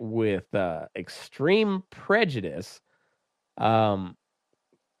shit with extreme prejudice. I'm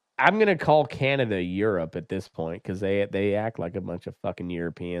gonna call Canada Europe at this point, because they act like a bunch of fucking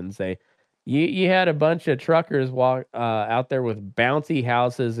Europeans. You had a bunch of truckers walk out there with bouncy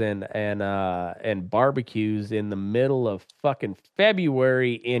houses and barbecues in the middle of fucking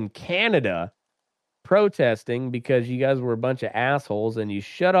February in Canada, protesting because you guys were a bunch of assholes and you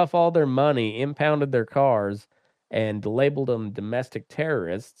shut off all their money, impounded their cars, and labeled them domestic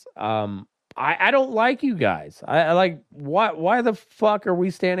terrorists. I don't like you guys. I like, why the fuck are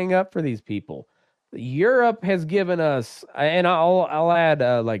we standing up for these people? Europe has given us, and I'll add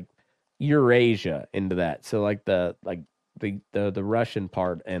like Eurasia into that. So like the Russian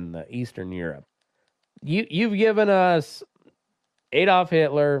part and the Eastern Europe. You've given us Adolf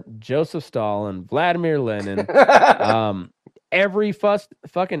Hitler, Joseph Stalin, Vladimir Lenin, every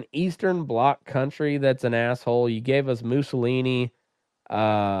fucking Eastern Bloc country that's an asshole. You gave us Mussolini,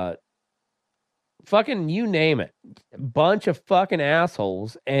 fucking you name it. Bunch of fucking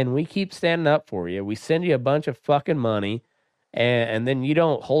assholes, and we keep standing up for you. We send you a bunch of fucking money, and then you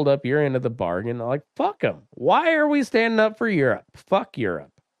don't hold up your end of the bargain. Like, fuck them. Why are we standing up for Europe? Fuck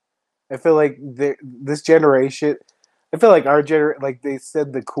Europe. I feel like this generation, I feel like our generation, like they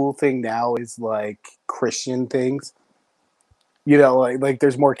said, the cool thing now is like Christian things. You know, like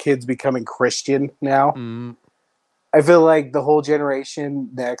there's more kids becoming Christian now. Mm. I feel like the whole generation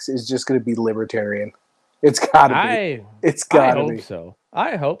next is just going to be libertarian. It's gotta be. It's gotta be.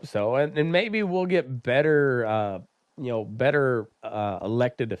 I hope so. And maybe we'll get better, better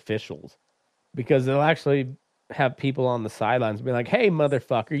elected officials, because they'll actually have people on the sidelines be like, "Hey,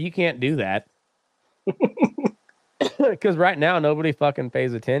 motherfucker, you can't do that." Because right now nobody fucking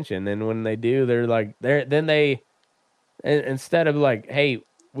pays attention, and when they do, they're like, instead of like, "Hey,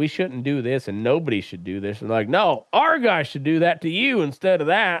 we shouldn't do this and nobody should do this," and like, "No, our guy should do that to you instead of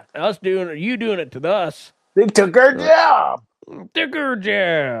that. You doing it to us. They took our job. Took our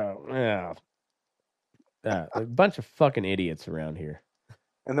job." Yeah. A bunch of fucking idiots around here.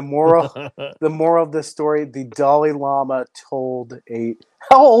 And the moral of the story: the Dalai Lama told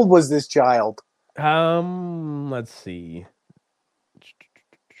how old was this child? Let's see.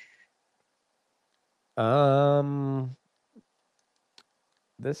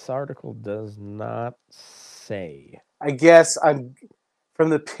 This article does not say. I guess from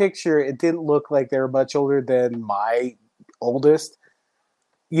the picture, it didn't look like they were much older than my oldest.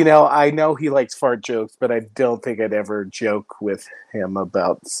 You know, I know he likes fart jokes, but I don't think I'd ever joke with him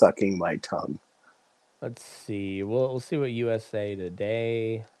about sucking my tongue. Let's see. We'll see what USA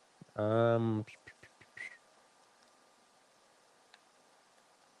Today.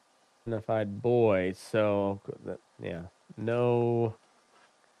 Identified boy. So yeah, no.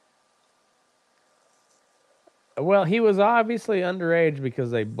 Well, he was obviously underage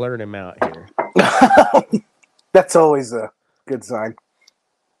because they blurred him out here. That's always a good sign.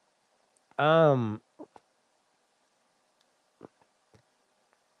 I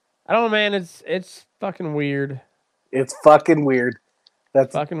don't know, man. It's fucking weird. It's fucking weird.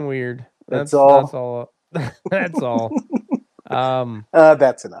 That's Fucking weird. that's That's all. all. That's all.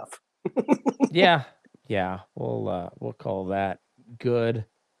 That's enough. Yeah, yeah. We'll call that good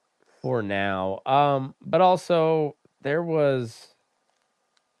for now. But also there was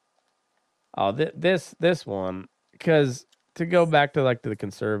this one, because to go back to like to the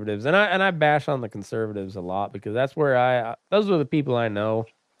conservatives, and I bash on the conservatives a lot because that's where those are the people I know.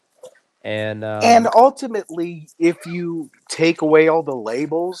 And And ultimately, if you take away all the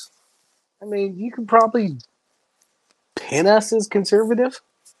labels, I mean, you could probably pin us as conservative.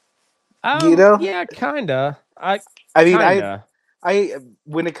 You know, yeah, kinda. I mean, Kinda. I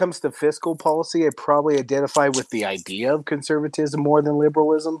when it comes to fiscal policy, I probably identify with the idea of conservatism more than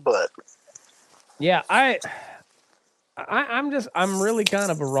liberalism. But Yeah, I'm really kind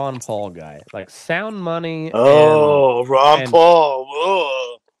of a Ron Paul guy. Like sound money Ron and Paul,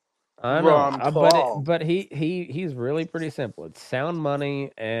 oh, I know, Ron but Paul. he's really pretty simple. It's sound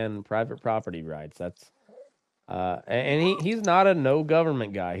money and private property rights. That's and he's not a no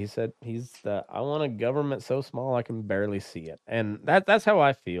government guy. He said I want a government so small I can barely see it, and that's how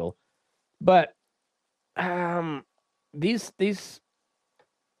I feel. But these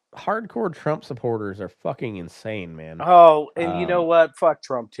hardcore Trump supporters are fucking insane, man. Oh, and you know what? Fuck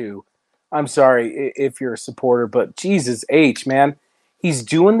Trump too. I'm sorry if you're a supporter, but Jesus H, man, he's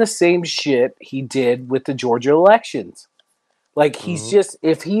doing the same shit he did with the Georgia elections. Like he's Mhm. just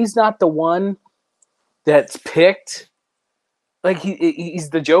if he's not the one that's picked, like he's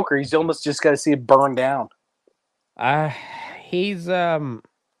the Joker. He's almost just got to see it burn down. He's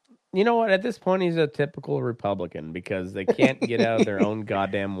you know what? At this point, he's a typical Republican because they can't get out of their own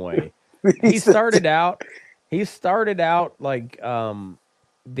goddamn way. He He's started out, he started out like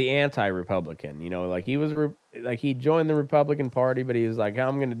the anti-Republican. You know, like like he joined the Republican Party, but he was like,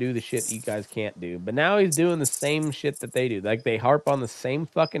 I'm going to do the shit you guys can't do. But now he's doing the same shit that they do. Like they harp on the same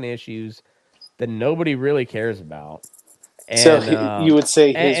fucking issues that nobody really cares about, so and you would say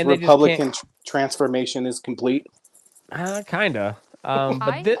his they just can't. Republican transformation is complete. Kinda.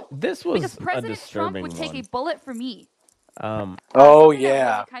 But this Because was a President Trump would disturbing take a one. bullet for me. Oh Something that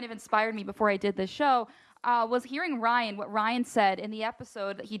yeah, really kind of inspired me before I did this show was hearing what Ryan said in the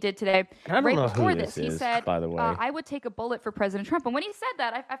episode that he did today. I don't Right know before who this, this he is, said, by the way. I would take a bullet for President Trump. And when he said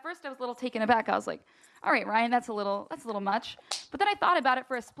that, at first I was a little taken aback. I was like, all right, Ryan, that's a little much. But then I thought about it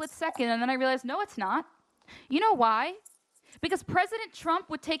for a split second, and then I realized, no, it's not. You know why? Because President Trump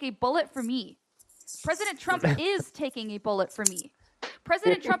would take a bullet for me. President Trump is taking a bullet for me.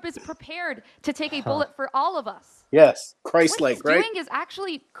 President Trump is prepared to take a bullet for all of us. yes, What Christ-like, he's right? doing is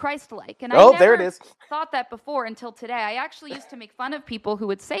actually Christ-like, and Oh, I there it never is. thought that before until today. I actually used to make fun of people who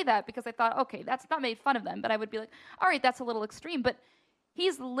would say that because I thought, okay, that's not made fun of them, but I would be like, all right, that's a little extreme. But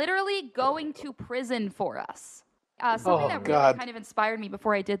he's literally going to prison for us. Something that really God. kind of inspired me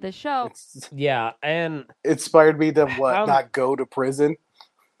before I did this show. It's Yeah, and inspired me to what? Um, Not go to prison.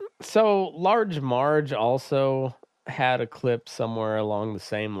 so Large Marge also had a clip somewhere along the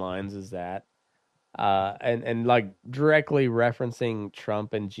same lines as that. And like directly referencing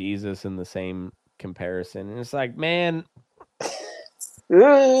Trump and Jesus in the same comparison. And it's like, man,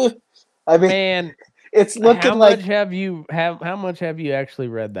 I mean, man, it's looking like how much have you actually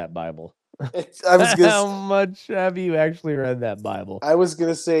read that Bible? I was gonna. How much have you actually read that Bible? I was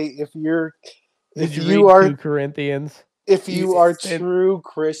gonna say Did you read 2 Corinthians? if you are And- true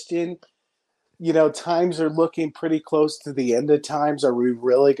Christian, you know times are looking pretty close to the end of times. Are we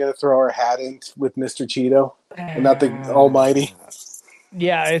really gonna throw our hat in with Mr. Cheeto and not the Almighty?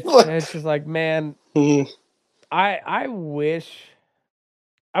 Yeah, it's just like, man, Hmm. I wish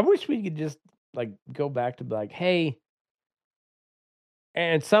we could just like go back to like, hey,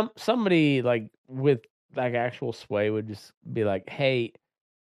 and somebody like with like actual sway would just be like, hey,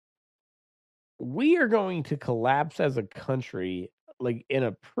 we are going to collapse as a country like in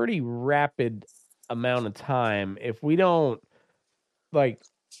a pretty rapid amount of time if we don't like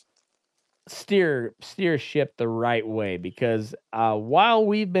steer ship the right way, because while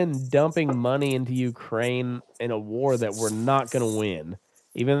we've been dumping money into Ukraine in a war that we're not going to win,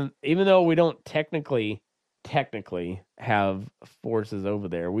 even though we don't technically have forces over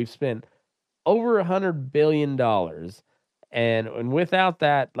there, we've spent over $100 billion, and without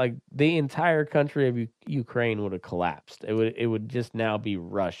that, like the entire country of Ukraine would have collapsed. It would just now be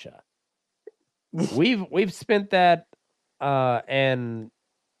Russia. We've spent that, and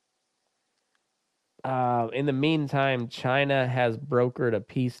In the meantime, China has brokered a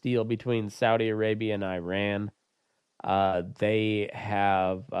peace deal between Saudi Arabia and Iran. They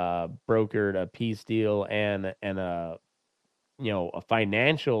have brokered a peace deal and a a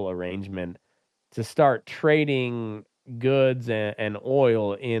financial arrangement to start trading goods and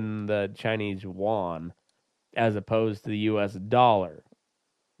oil in the Chinese yuan as opposed to the U.S. dollar,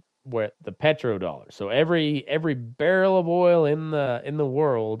 where the petrodollar. So every barrel of oil in the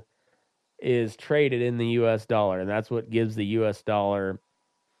world is traded in the U.S. dollar, and that's what gives the U.S. dollar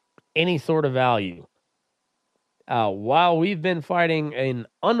any sort of value. While we've been fighting an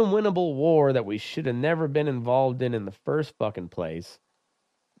unwinnable war that we should have never been involved in the first fucking place,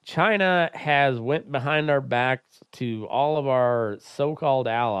 China has went behind our backs to all of our so-called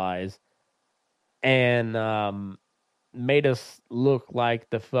allies and made us look like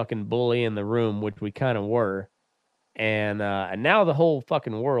the fucking bully in the room, which we kind of were. And now the whole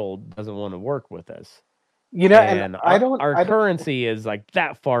fucking world doesn't want to work with us. And our currency is like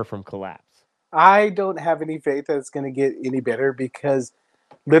that far from collapse. I don't have any faith that it's going to get any better because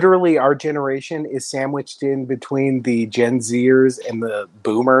literally our generation is sandwiched in between the Gen Zers and the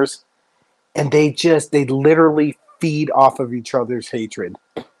Boomers, and they literally feed off of each other's hatred.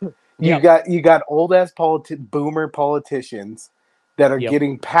 You got old ass boomer politicians that are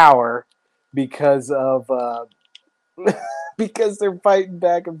getting power because of because they're fighting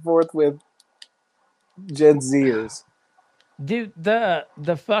back and forth with Gen Zers. Dude, the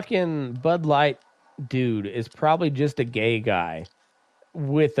fucking Bud Light dude is probably just a gay guy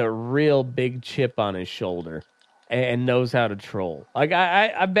with a real big chip on his shoulder and knows how to troll. Like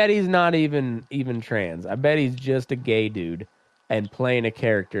I bet he's not even trans. I bet he's just a gay dude and playing a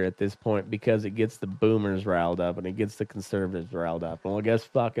character at this point because it gets the boomers riled up and it gets the conservatives riled up. And well, guess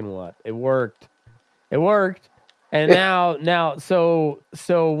fucking what? It worked. And now, so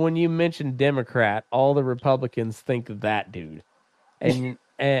when you mention Democrat, all the Republicans think of that dude, and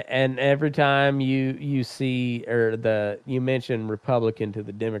every time you see you mention Republican to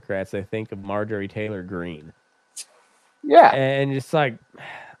the Democrats, they think of Marjorie Taylor Greene. Yeah, and it's like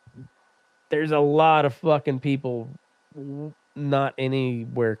there's a lot of fucking people not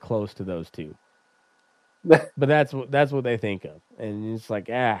anywhere close to those two, but that's what they think of, and it's like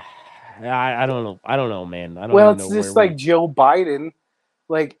I don't know, man. I don't well, even it's know just like Joe Biden.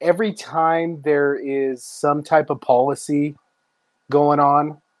 Like every time there is some type of policy going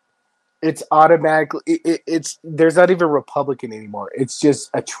on, it's automatically it's there's not even Republican anymore. It's just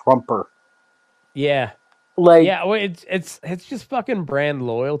a Trumper. Yeah. Like well, it's just fucking brand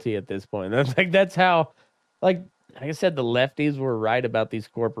loyalty at this point. That's how, like I said, the lefties were right about these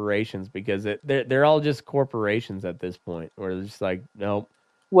corporations because they're all just corporations at this point. Where they're just like, nope.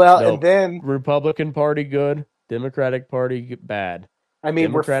 And then Republican Party good, Democratic Party bad. I mean,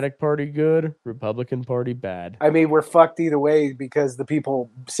 Democratic Party good, Republican Party bad. I mean, we're fucked either way because the people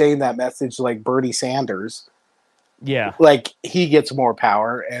saying that message, like Bernie Sanders, like he gets more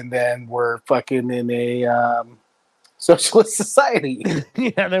power, and then we're fucking in a socialist society.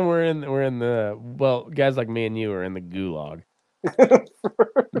 Yeah, then we're in the guys like me and you are in the gulag.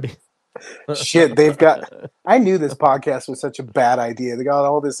 Shit, I knew this podcast was such a bad idea. They got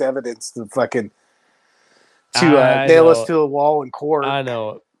all this evidence to fucking nail us to a wall in court. I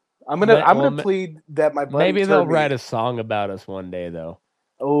know. I'm gonna plead that my buddy maybe they'll write a song about us one day, though.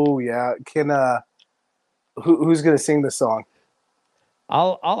 Oh yeah, who's gonna sing the song?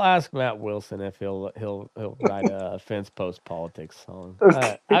 I'll ask Matt Wilson if he'll write a fence post politics song.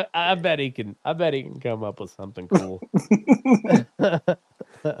 Okay. I bet he can. I bet he can come up with something cool.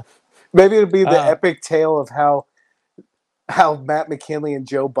 Maybe it'll be the epic tale of how Matt McKinley and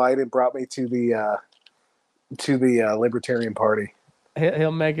Joe Biden brought me to the Libertarian Party.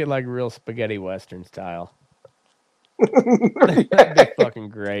 He'll make it like real spaghetti western style. That'd be fucking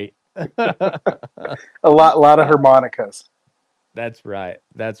great. a lot of harmonicas. That's right.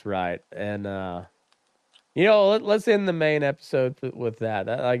 And let's end the main episode with that.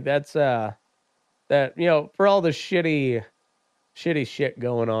 That's for all the shitty shit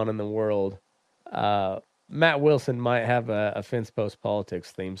going on in the world. Matt Wilson might have a fence post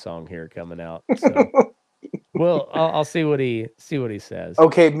politics theme song here coming out. So I'll see what he says.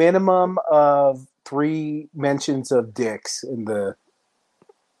 Okay, minimum of 3 mentions of dicks in the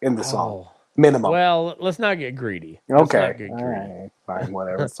song. Minimum. Well, let's not get greedy. Okay. All right. Fine,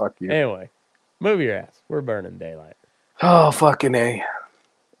 whatever. Fuck you. Anyway, move your ass. We're burning daylight. Oh, fucking A.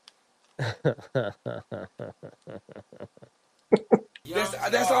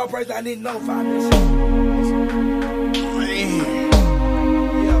 That's all praise I need to know. 5 minutes.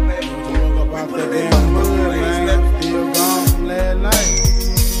 Yeah, baby. Woke up out that damn hood, man. Still gone from last night.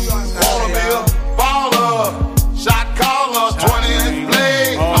 Ball, baby. Ball.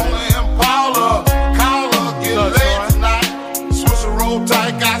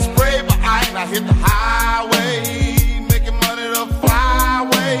 I hit the highway, making money the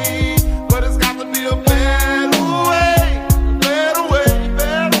flyway. But it's got to be a better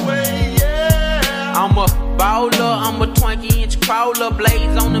way, yeah. I'm a baller, I'm a 20-inch crawler,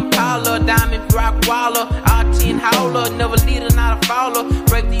 blades on Impala, diamond rock waller, R10 howler, never leader, not a fouler.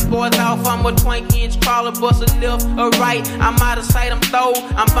 Break these boys off, I'm a 20-inch crawler, bust a left or right, I'm out of sight, I'm throw,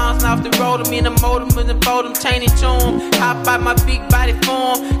 I'm bouncing off the road, I'm in the motor, and fold them, chain and charm, hop out my big body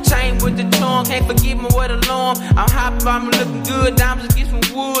form, chain with the charm, can't forgive me with alarm, I'm hopping, I'm looking good, diamonds get some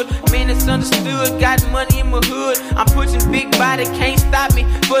wood, man it's understood, got money in my hood, I'm pushing big body, can't stop me,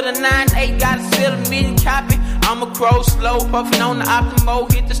 for the 9-8, gotta sell a million copy, I'ma crow slow, puffin' on the Optimo,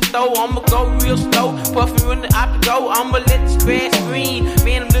 hit the stove, I'ma go real slow, puffin' when the Optigo, I'ma let the grass green,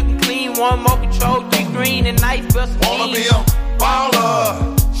 man I'm looking clean, one more control, 3 green, and nice bust. Wanna be a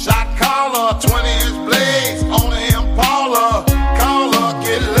baller, shot caller, 20-inch blades on the Impala, caller,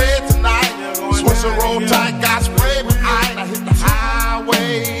 get lit tonight, switch a roll tight, got spray with ice, I hit the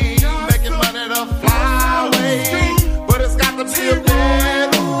highway, making money the flyway, but it's got to be a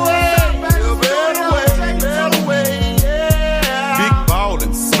better way, yeah. Big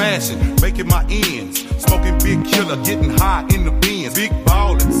ballin', smashing, making my ends, smoking big killer, getting high in the bins. Big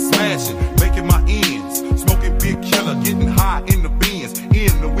ballin', smashing, making my ends, smoking big killer, getting high in the bins.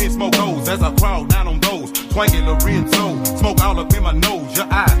 In the wind, smoke goes as I crawl down on those, twanking Lorenzo, smoke all up in my nose, your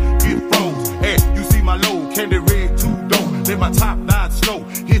eyes get froze, as you see my load, candy red, too dope, let my top line slow,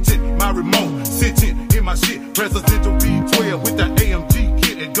 hitting my remote, sitting in my shit, presidential B12 with the AMG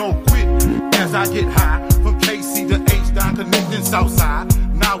kit, and don't quit as I get high, from KC to H-Down, connecting Southside,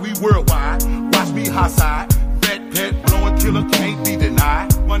 now we worldwide, watch me hot side, fat pet, blowing killer, can't be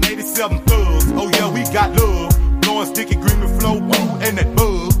denied, 187 thugs, oh yeah, we got love, blowing sticky green with flow, woo, and that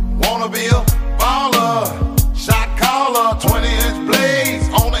bug. Wanna be a baller, shot caller, 20-inch blades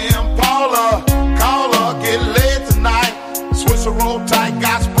on the Impala, caller, get lit tonight, switch a roll tight,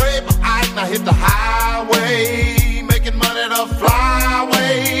 got spray by ice, now hit the highway, making money the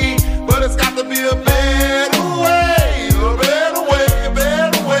flyway, but it's got to be a better way,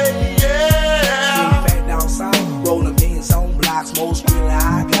 yeah. Back down south, rolling beans on blocks, most real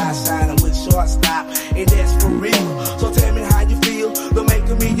I got shining with shortstop, and that's for real. So tell me how you feel, to make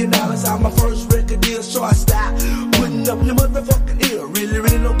 $1 million out my first record deal, shortstop, putting up your motherfucking ear,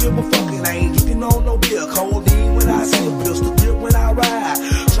 really don't give a fuck, and I ain't drinking on no beer, codeine when I sip, pistol grip when I ride,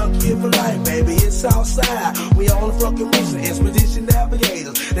 chunky for life, baby, it's outside, we on the fucking mission, expedition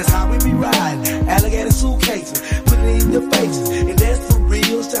navigators, that's how we be riding, alligator suitcases, put it in your faces, and that's for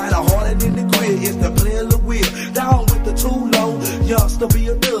real, shine harder than the grill, it's the player the wheel, down with the too low, youngster be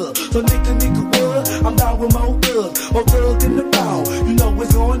a dub, so nigga what, I'm down with more thugs in the town, you know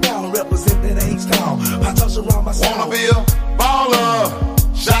what's going down, represent that H-Town, I touch around my sound. Wanna be a baller,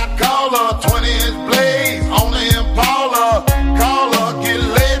 shot caller, 20-inch blades on the Impala, caller, get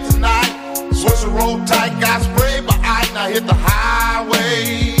lit tonight, switch a roll tight, got spray by ice, now hit the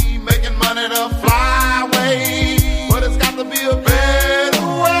highway, making money the flyway, but it's got to be a better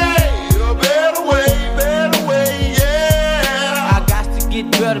way, yeah. I got to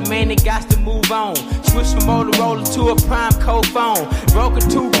get better, man, it got to move on. Switch from Motorola to a prime code phone. Broke a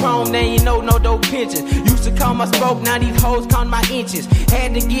 2-prong, now you know no dope pinches. Used to call my spoke, now these hoes count my inches.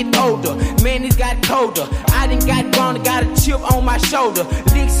 Had to get older, man, it got colder. I done got grown, got a chip on my shoulder.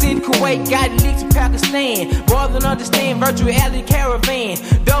 Licks in Kuwait, got licks in Pakistan. Boys don't understand virtual reality caravan.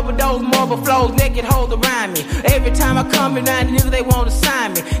 Double dose, marble flows, naked hoes around me. Every time I come around, the niggas they want to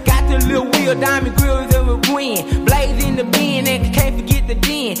sign me. Got the little wheel, diamond grills in the wind. Blades in the bin, and can't forget the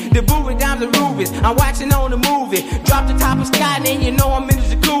den. The booty down the rubies, I'm watching on the movie. Drop the top of sky, then you know I'm in the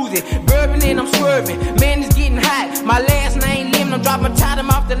jacuzzi. Bourbon and I'm swerving, man it's getting hot. My last name Lim, I'm dropping time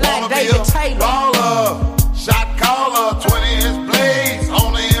off the line. David Taylor. Baller, shot caller, 20-inch blades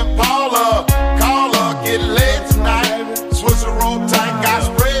on the Impala, caller, get lit tonight, switch a roll tight, got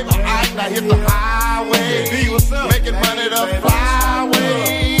spray by ice, now hit the highway, making money the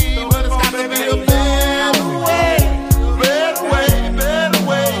flyway, but it's got to be a better way,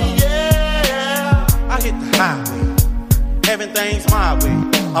 yeah. I hit the highway, everything's my way.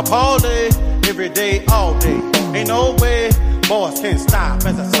 I party every day, all day. Ain't no way boys can stop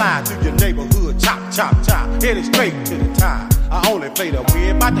as I slide through your neighborhood. Chop, chop, chop, headed straight to the top. I only play the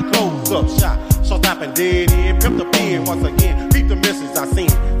win, about to close up shop. So stop and dead end, pimp the pen once again. Beat the misses I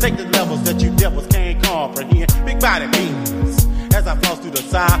seen. Take the levels that you devils can't comprehend. Big body means as I floss through the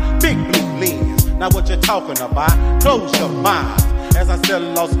side. Big blue lens, now what you talking about? Close your mind as I sell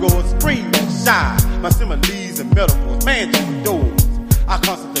lost scores, scream and shine. My similes and metaphors, man, two doors. I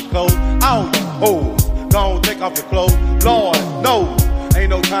constantly close all you hoes. Don't take off your clothes, Lord knows. Ain't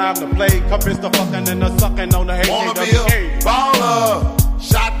no time to play. Compass the fucking and the sucking on the Wanna be a baller,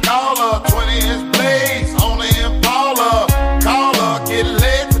 shot caller, 20-inch blades on the Impala. Caller, get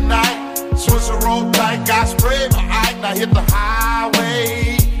laid tonight. Swisher roll tight, got sprayed by Ike. Now hit the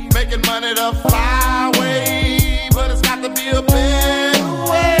highway, making money the